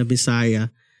will be the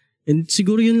Messiah. And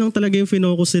siguro yun lang talaga yung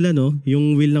finokus nila, no?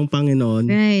 Yung will ng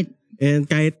Panginoon. Right. And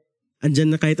kahit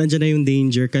andyan na yung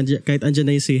danger, kahit andyan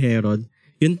na yung si Herod,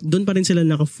 yun, doon pa rin sila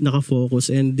nakafocus.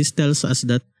 And this tells us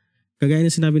that, kagaya na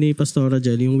sinabi ni Pastora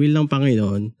Jel, yung will ng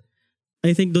Panginoon,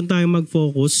 I think doon tayo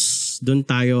mag-focus, doon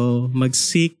tayo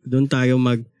mag-seek, doon tayo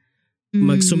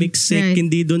magsumiksik, right.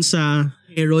 Hindi doon sa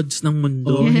Herods ng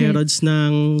mundo. Herods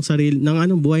ng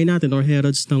buhay natin, or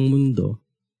Herods ng mundo.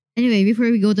 Anyway, before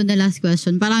we go to the last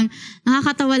question, parang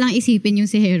nakakatawa lang isipin yung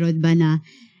si Herod ba na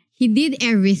he did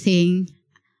everything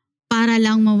para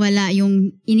lang mawala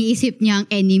yung iniisip niyang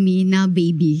enemy na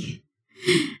baby.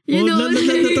 You know?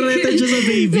 Threaten siya sa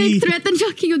baby. Like, threaten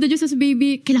siya, King of the Jews as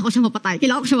baby. Kailangan ko siya mapatay.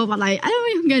 Alam mo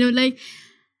yung gano'n? Like,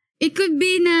 it could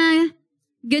be na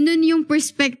ganun yung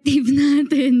perspective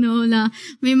natin, no? Na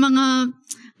may mga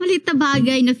maliit na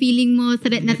bagay na feeling mo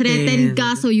na threaten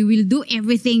ka, so you will do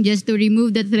everything just to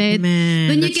remove the threat.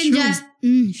 Then you can just,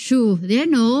 you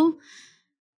know,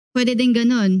 pwede din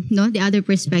ganun, no? The other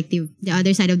perspective, the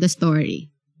other side of the story.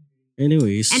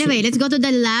 Anyway, let's go to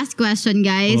the last question,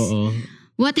 guys. Oo.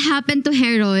 what happened to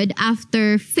Herod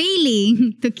after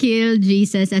failing to kill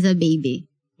Jesus as a baby?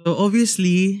 So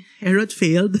obviously, Herod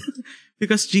failed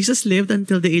because Jesus lived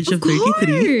until the age of 33. Of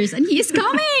course! And he is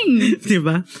coming!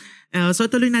 Diba? So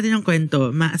tuloy natin yung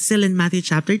kwento. Still in Matthew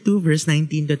chapter 2, verse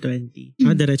 19 to 20.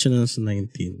 Diretso na sa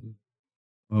 19.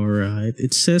 Alright.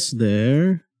 It says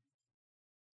there,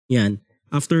 yan,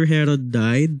 after Herod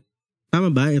died, tama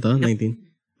ba ito? 19.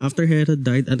 After Herod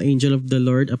died, an angel of the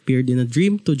Lord appeared in a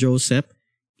dream to Joseph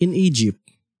in Egypt.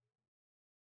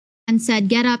 And said,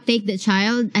 "Get up, take the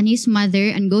child and his mother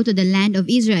and go to the land of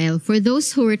Israel, for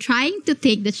those who were trying to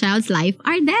take the child's life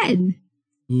are dead."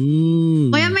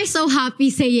 Why am I so happy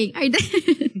saying are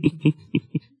dead?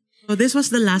 So this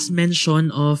was the last mention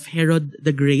of Herod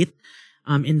the Great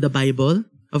in the Bible.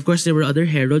 Of course, there were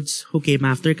other Herods who came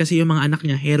after kasi yung mga anak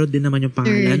niya, Herod din naman yung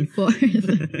pangalan. Third, fourth.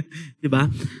 Diba?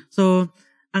 So,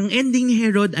 ang ending ni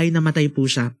Herod ay namatay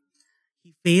po siya.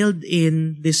 He failed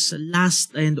in this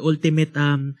last and ultimate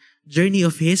journey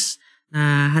of his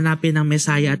na hanapin ng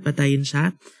Messiah at patayin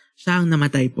siya. Siya ang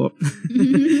namatay po.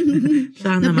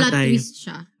 Siya ang namatay. Na-plot twist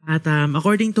siya. At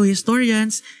according to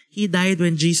historians, he died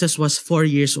when Jesus was 4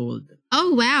 years old.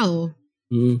 Oh, wow.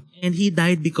 And he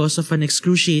died because of an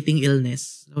excruciating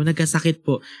illness. So, nagkasakit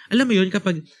po. Alam mo yun,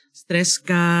 kapag stress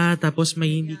ka, tapos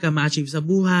may hindi ka ma-achieve sa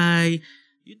buhay,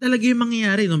 yun talaga yung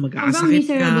mangyayari, no? Magkakasakit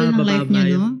ka, ng life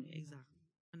niya, no?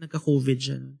 Exactly. Nagka-COVID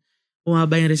siya. No?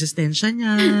 Bumaba yung resistensya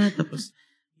niya, tapos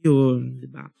yun,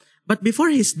 di ba? But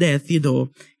before his death,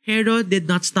 Herod did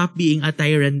not stop being a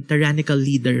tyrannical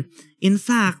leader. In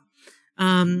fact,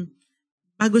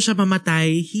 bago siya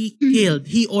mamatay,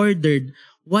 he ordered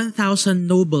 1,000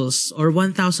 nobles or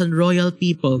 1,000 royal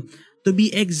people to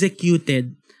be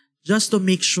executed just to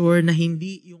make sure na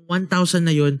hindi yung 1,000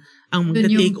 na yun ang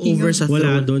mag-take over sa throne.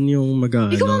 Wala doon yung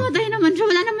Ikaw mamatay naman siya.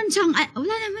 Wala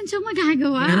naman siyang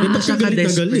magagawa. Ganun siya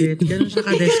ka-desperate.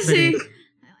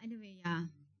 Anyway, yeah.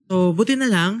 So, buti na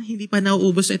lang, hindi pa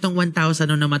nauubos itong 1,000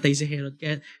 nung namatay si Herod.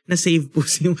 Kaya na-save po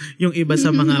yung iba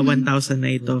sa mga 1,000 na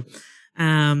ito.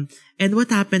 And what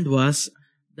happened was,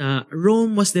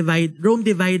 Rome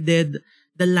divided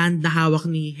the land na hawak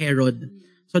ni Herod.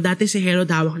 So dati si Herod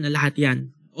hawak na lahat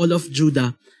yan. All of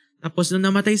Judah. Tapos nung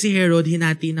namatay si Herod,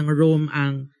 hinati ng Rome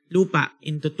ang lupa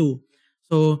into 2.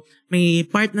 So may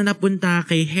part na napunta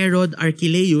kay Herod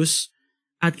Archelaus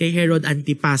at kay Herod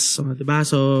Antipas. So, diba?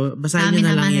 So basahin nyo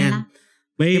na lang yan.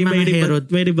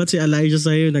 May ribat si Elijah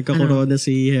sa'yo. Nagka-corona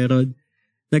si Herod.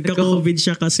 Nagka-COVID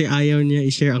siya kasi ayaw niya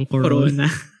i-share ang corona.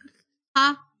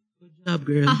 Job,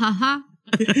 girl.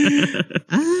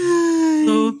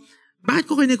 So, bakit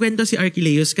ko kinikwento si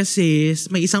Archelaus? Kasi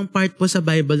may isang part po sa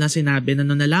Bible na sinabi na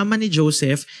nung nalaman ni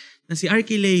Joseph na si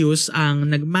Archelaus ang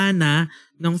nagmana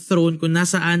ng throne kung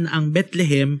nasaan ang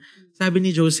Bethlehem, sabi ni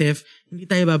Joseph, hindi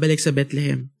tayo babalik sa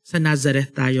Bethlehem. Sa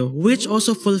Nazareth tayo. Which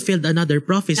also fulfilled another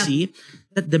prophecy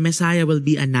that the Messiah will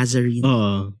be a Nazarene.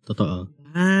 Oo, totoo.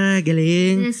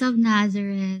 Galing. Jesus of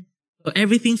Nazareth. So,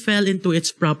 everything fell into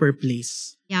its proper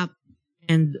place. Yep.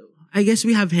 And I guess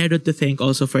we have Herod to thank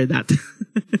also for that.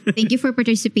 Thank you for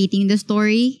participating in the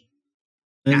story.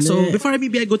 Yeah, so before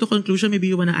maybe I go to conclusion,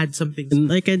 maybe you wanna add something. And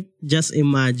I can just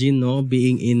imagine,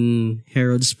 being in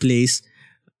Herod's place.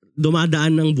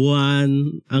 Dumadaan ng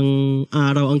buwan, ang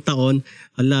araw, ang taon.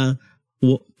 2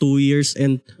 years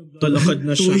and... Talakad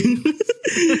na siya.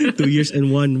 2 years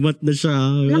and 1 month na siya.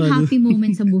 Walang happy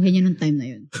moment sa buhay niya nung time na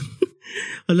yun.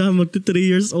 Magto 3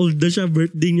 years old na siya.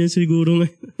 Birthday niya siguro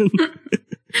ngayon.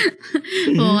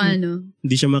 Oo,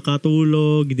 Hindi siya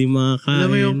makatulog, hindi makakain. Alam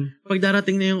mo yung, pag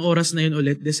darating na yung oras na yun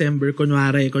ulit, December,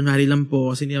 kunwari lang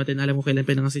po, kasi hindi natin alam kung kailan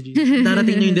pinanganak si Jesus.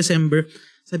 Darating na yung December,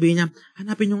 sabihin niya,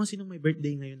 hanapin nyo nga sinong may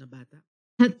birthday ngayon na bata.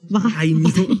 Baka kain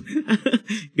nyo.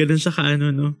 Ganun siya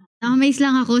no? Amaze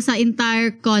lang ako sa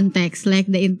entire context, like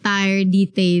the entire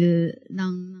detail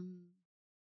ng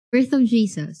birth of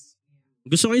Jesus.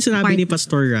 Gusto ko yung sinabi ni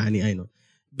Pastor Rani,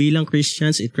 bilang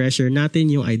Christians, i-treasure natin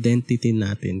yung identity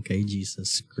natin kay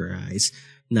Jesus Christ.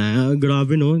 Na,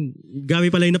 grabe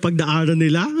Grabe pala yung napagdaanan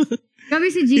nila.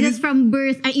 Grabe si Jesus from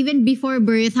birth, even before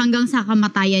birth, hanggang sa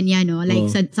kamatayan niya,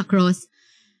 like sa cross.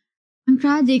 Ang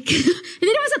tragic.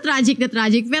 Hindi naman sa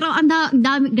tragic, pero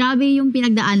grabe yung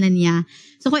pinagdaanan niya.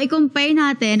 So kung i-compare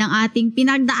natin ang ating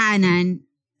pinagdaanan,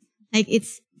 like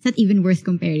it's not even worth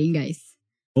comparing, guys.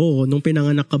 Nung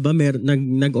pinanganak ka ba,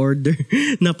 nag-order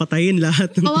na patayin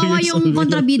lahat ng kawawa yung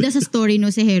kontrabida sa story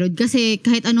si Herod kasi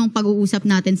kahit anong pag-uusap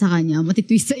natin sa kanya,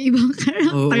 matitwist sa ibang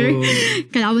character.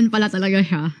 Kalaban pala talaga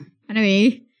siya.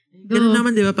 Anyway. Ganun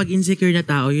naman, di ba, pag insecure na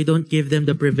tao, you don't give them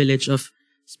the privilege of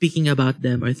speaking about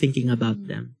them or thinking about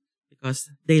them because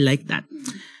they like that.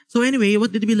 So anyway,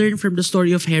 what did we learn from the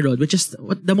story of Herod? Which is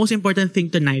what the most important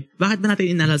thing tonight. Bakit ba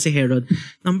natin inalal si Herod?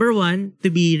 Number one, to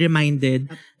be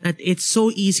reminded that it's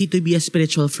so easy to be a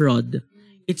spiritual fraud.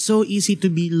 It's so easy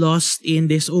to be lost in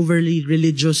this overly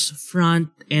religious front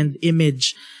and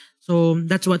image. So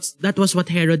that was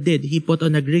what Herod did. He put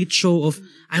on a great show of,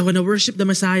 I want to worship the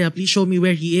Messiah. Please show me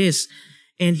where he is.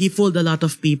 And he fooled a lot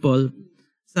of people.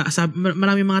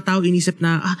 Maraming mga tao inisip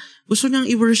na, gusto niyang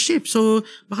i-worship. So,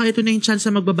 baka ito na yung chance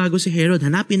na magbabago si Herod.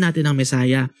 Hanapin natin ang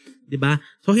Messiah. Diba?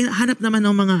 So, hanap naman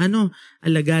ng mga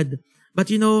alagad.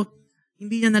 But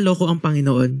hindi niya naloko ang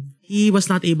Panginoon. He was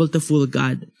not able to fool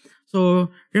God. So,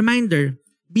 reminder,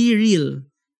 be real.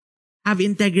 Have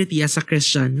integrity as a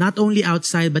Christian. Not only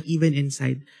outside, but even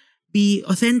inside. Be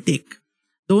authentic.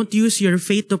 Don't use your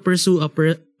faith to pursue a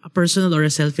personal or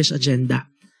a selfish agenda.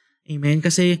 Amen?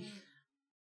 Kasi,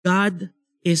 God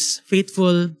is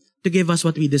faithful to give us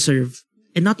what we deserve.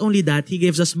 And not only that, He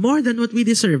gives us more than what we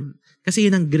deserve. Kasi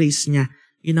yun ang grace niya.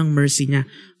 Yun ang mercy niya.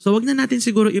 So wag na natin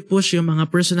siguro i-push yung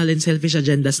mga personal and selfish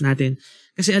agendas natin.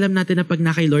 Kasi alam natin na pag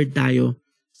na kay Lord tayo,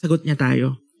 sagot niya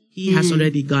tayo. He has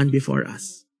already gone before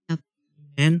us.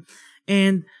 Amen?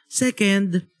 And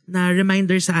second, na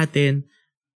reminder sa atin,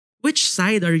 which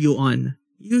side are you on?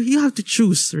 You have to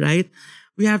choose, right?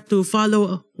 We have to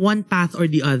follow one path or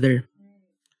the other.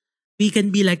 We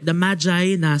can be like the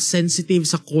Magi na sensitive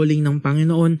sa calling ng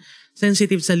Panginoon,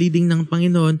 sensitive sa leading ng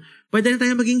Panginoon. Pwede na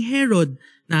tayo maging Herod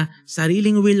na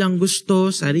sariling will ang gusto,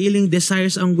 sariling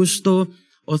desires ang gusto,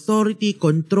 authority,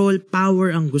 control, power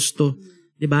ang gusto.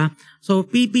 Diba? So,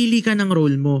 pipili ka ng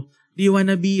role mo. Do you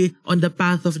wanna be on the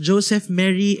path of Joseph,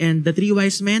 Mary, and the 3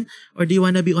 wise men? Or do you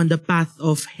wanna be on the path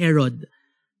of Herod?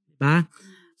 Diba?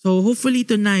 So, hopefully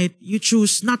tonight, you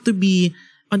choose not to be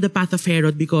on the path of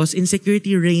Herod because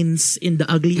insecurity reigns in the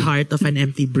ugly heart of an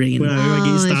empty brain.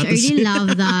 I really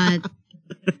love that.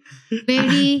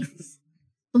 Very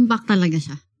tumpak talaga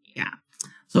siya. Yeah.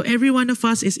 So every one of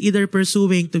us is either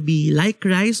pursuing to be like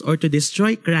Christ or to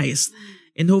destroy Christ.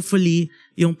 And hopefully,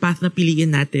 yung path na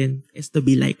piliin natin is to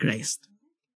be like Christ.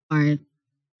 Art.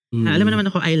 Alam mo naman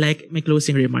ako, I like my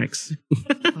closing remarks.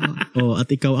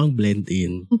 At ikaw ang blend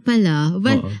in. Pala.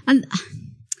 But,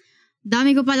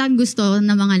 dami ko palang gusto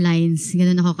ng mga lines.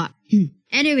 Ganun ako ka.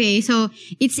 Anyway, so,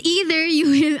 it's either you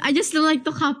will, I just like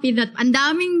to copy that. Ang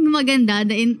daming maganda,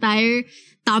 the entire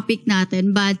topic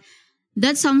natin. But,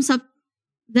 that sums up,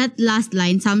 that last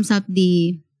line sums up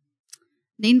the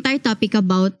entire topic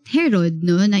about Herod,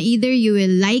 no? Na either you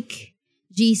will like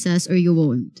Jesus or you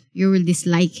won't. You will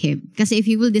dislike Him. Kasi if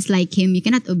you will dislike Him, you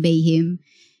cannot obey Him.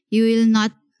 You will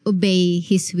not obey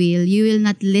His will. You will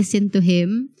not listen to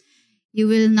Him. You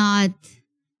will not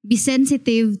be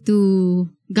sensitive to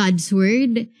God's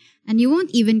word, and you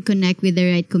won't even connect with the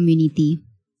right community.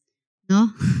 No?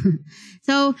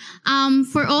 So,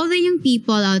 for all the young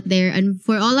people out there and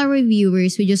for all our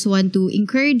viewers, we just want to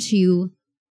encourage you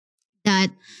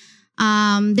that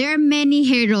there are many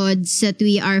Herods that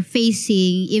we are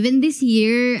facing even this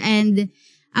year, and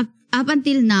up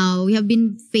until now, we have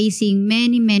been facing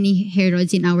many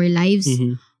Herods in our lives.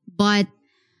 But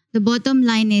the bottom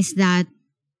line is that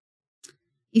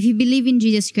if you believe in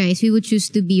Jesus Christ, we would choose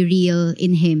to be real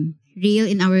in Him, real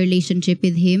in our relationship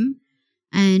with Him,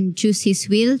 and choose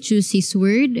His will, choose His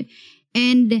word.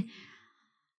 And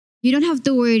you don't have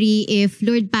to worry if,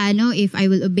 Lord, paano if I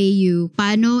will obey you?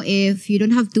 Paano if you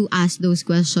don't have to ask those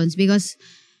questions? Because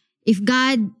if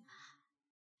God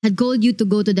had called you to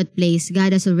go to that place,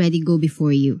 God has already go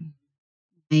before you.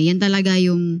 Okay, yan talaga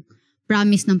yung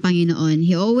promise ng Panginoon.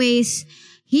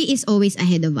 He is always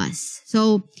ahead of us.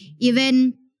 So,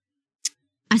 even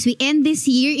as we end this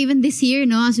year,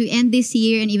 as we end this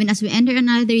year and even as we enter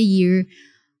another year,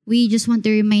 we just want to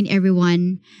remind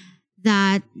everyone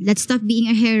that let's stop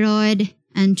being a Herod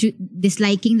and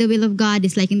disliking the will of God,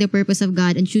 disliking the purpose of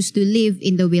God, and choose to live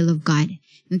in the will of God.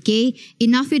 Okay?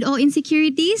 Enough with all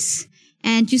insecurities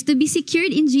and choose to be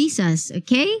secured in Jesus.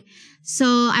 Okay? So,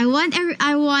 I want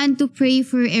to pray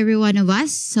for every one of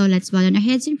us. So, let's bow on our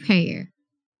heads in prayer.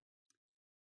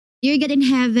 Dear God in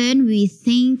heaven, we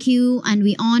thank you and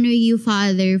we honor you,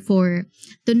 Father, for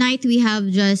tonight we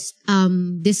have just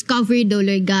discovered, oh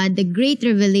Lord God, the great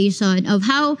revelation of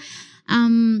how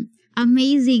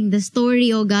amazing the story,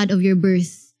 oh God, of your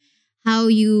birth. How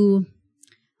you,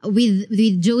 with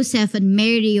Joseph and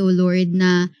Mary, oh Lord,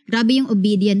 na grabe yung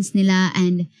obedience nila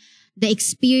and the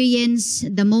experience,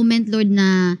 the moment, Lord,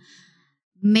 na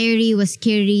Mary was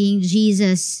carrying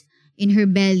Jesus in her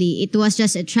belly. It was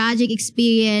just a tragic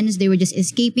experience. They were just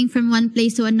escaping from one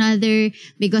place to another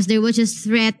because there was just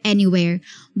threat anywhere.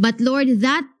 But Lord,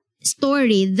 that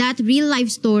story, that real life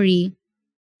story,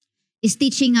 is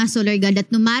teaching us, O Lord God,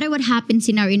 that no matter what happens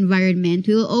in our environment,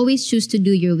 we will always choose to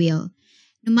do your will.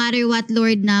 No matter what,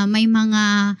 Lord, na may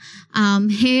mga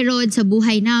Herod sa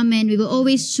buhay namin, we will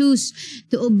always choose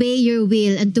to obey your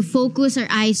will and to focus our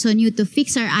eyes on you, to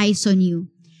fix our eyes on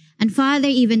you. And Father,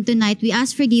 even tonight, we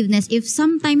ask forgiveness if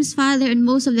sometimes, Father, and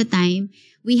most of the time,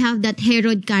 we have that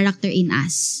Herod character in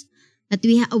us. That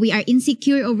we are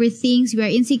insecure over things. We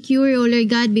are insecure, O Lord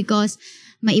God, because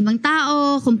may ibang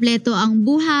tao, kumpleto ang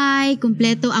buhay,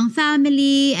 kumpleto ang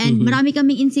family, and marami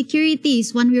kaming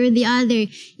insecurities, one way or the other.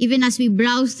 Even as we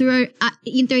browse through our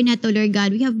internet, O Lord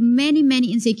God, we have many, many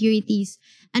insecurities.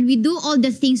 And we do all the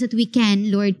things that we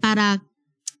can, Lord, para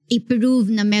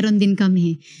i-prove na meron din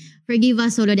kami. Forgive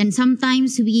us, O Lord. And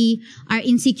sometimes we are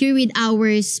insecure with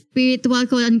our spiritual,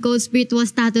 quote-unquote, spiritual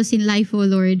status in life, O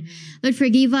Lord. Lord,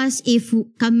 forgive us if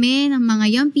kami, ng mga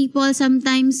young people,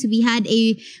 sometimes we have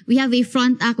a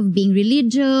front act of being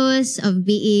religious, of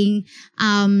being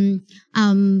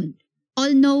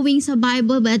all-knowing sa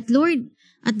Bible. But Lord,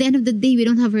 at the end of the day, we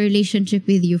don't have a relationship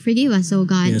with you. Forgive us, oh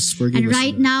God. Yes, forgive us. And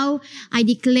right now, I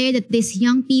declare that these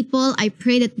young people, I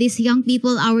pray that these young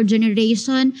people, our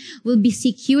generation, will be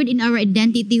secured in our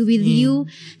identity with you.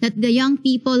 That the young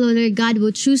people, oh Lord God,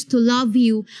 will choose to love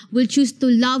you,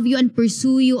 and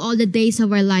pursue you all the days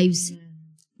of our lives.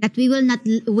 That we will not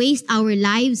waste our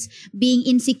lives being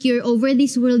insecure over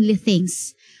these worldly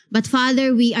things. But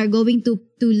Father, we are going to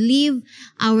live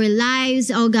our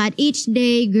lives, oh God, each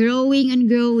day, growing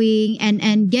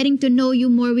and getting to know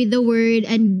you more with the word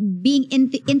and being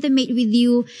intimate with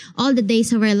you all the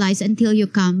days of our lives until you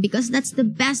come. Because that's the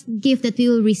best gift that we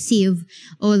will receive,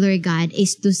 oh Lord God,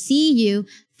 is to see you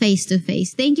face to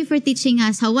face. Thank you for teaching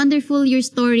us how wonderful your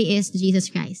story is,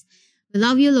 Jesus Christ. We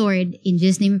love you, Lord. In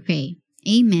Jesus' name we pray.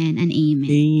 Amen and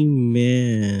amen.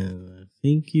 Amen.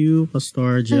 Thank you,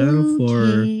 Pastor Jan,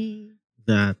 for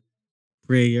that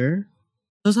prayer.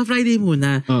 So sa Friday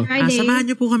muna, Friday. Samahan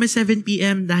niyo po kami 7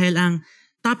 p.m. dahil ang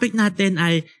topic natin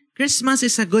ay Christmas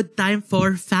is a good time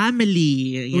for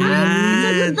family. Yan. It's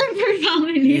a good time for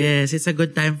family. Yes, it's a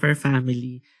good time for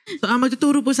family. So ang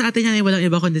magtuturo po sa atin yan ay walang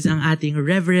iba kundi ang ating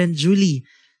Reverend Julie.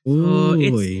 So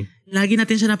lagi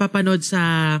natin siya napapanood sa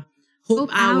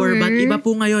Hope Hour, but iba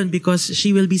po ngayon because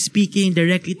she will be speaking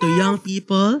directly to young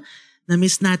people.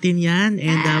 Na-miss natin yan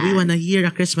and we wanna hear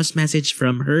a Christmas message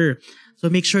from her. So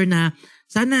make sure na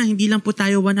sana hindi lang po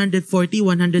tayo 140,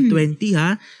 120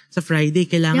 ha sa Friday.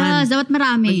 Kailangan dapat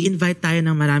marami. Mag-invite tayo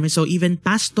ng marami. So even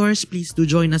pastors, please do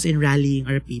join us in rallying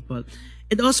our people.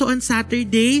 And also on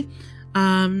Saturday,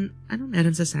 ano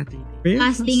meron sa Saturday?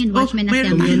 Fasting and Watchmen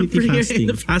Assembly.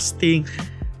 Community fasting.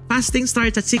 Fasting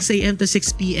starts at 6 a.m. to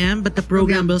 6 p.m. but the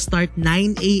program will start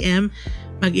 9 a.m.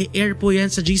 Mag-i-air po yan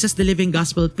sa Jesus the Living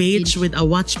Gospel page with a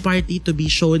watch party to be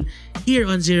shown here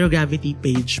on Zero Gravity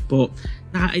page po.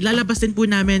 Ilalabas din po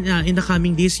namin in the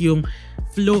coming days yung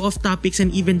flow of topics and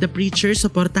even the preachers.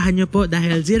 Supportahan nyo po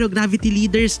dahil Zero Gravity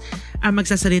leaders ang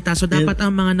magsasalita. So dapat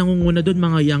ang mga nangunguna doon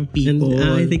mga young people.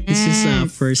 And I think this is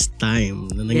first time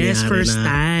na nangyayari first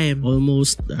time.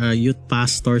 Almost youth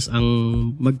pastors ang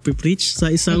magpe-preach sa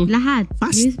isang lahat.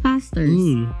 Youth pastors.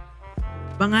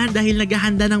 Mga dahil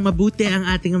naghahanda ng mabuti ang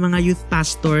ating mga youth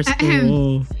pastors.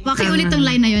 Pakiulit ang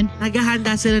line na yun.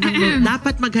 Naghahanda sila ng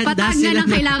dapat maghanda Patag sila. Patag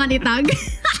na kailangan itag.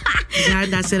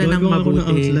 Naghahanda sila ng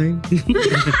mabuti.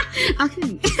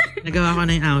 Actually. Nagawa ko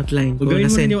na yung outline ko.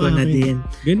 Nasend ko na din.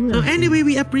 So anyway,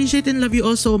 we appreciate and love you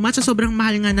all so much. Sobrang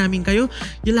mahal nga namin kayo.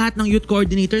 Yung lahat ng youth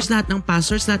coordinators, lahat ng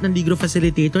pastors, lahat ng Ligro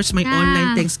facilitators, may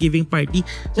online Thanksgiving party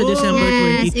sa December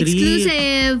 23.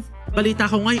 Exclusive. Balita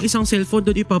ko nga yung isang cellphone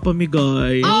doon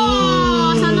ipapamigay.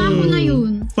 Sana ako na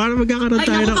yun. Para magkakaroon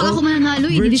tayo ng ako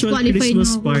mananalo, virtual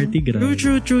Christmas party.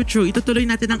 True. Itutuloy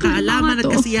natin ang kaalaman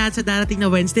at kasiyahan sa darating na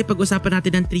Wednesday. Pag-usapan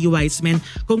natin ng 3 wise men.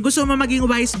 Kung gusto mo maging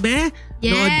wise be,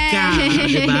 nood ka.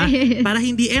 Diba? Para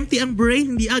hindi empty ang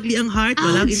brain, hindi ugly ang heart,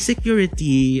 walang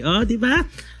insecurity. Diba?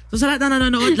 So sa lahat na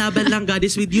nanonood, laban lang, God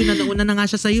is with you. Nauna na nga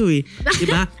siya sa iyo eh.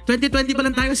 Diba? 2020 pa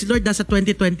lang tayo, si Lord nasa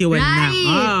 2021 na.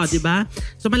 Diba?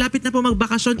 So malapit na po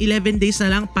magbakasyon, 11 days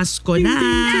na lang, Pasko na.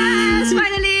 Yes,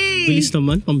 finally! Bilis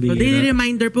naman, pambihira. So daily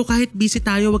reminder po, kahit busy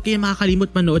tayo, huwag kayong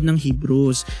makakalimot manood ng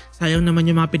Hebrews. Sayang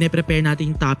naman yung mga pine-prepare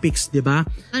nating topics, diba?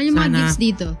 Ano yung mga gifts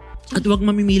dito? At huwag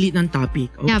mamimili ng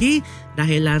topic, okay?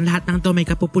 Dahil lahat ng to may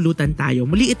kapupulutan tayo.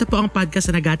 Muli, ito po ang podcast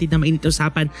na nagatid na mainit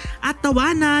usapan at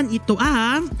tawanan. Ito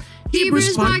ang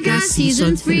Hebrews Podcast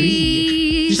Season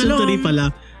 3. Season 3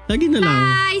 pala. Lagi na lang.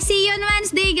 Bye! See you on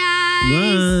Wednesday, guys!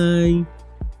 Bye!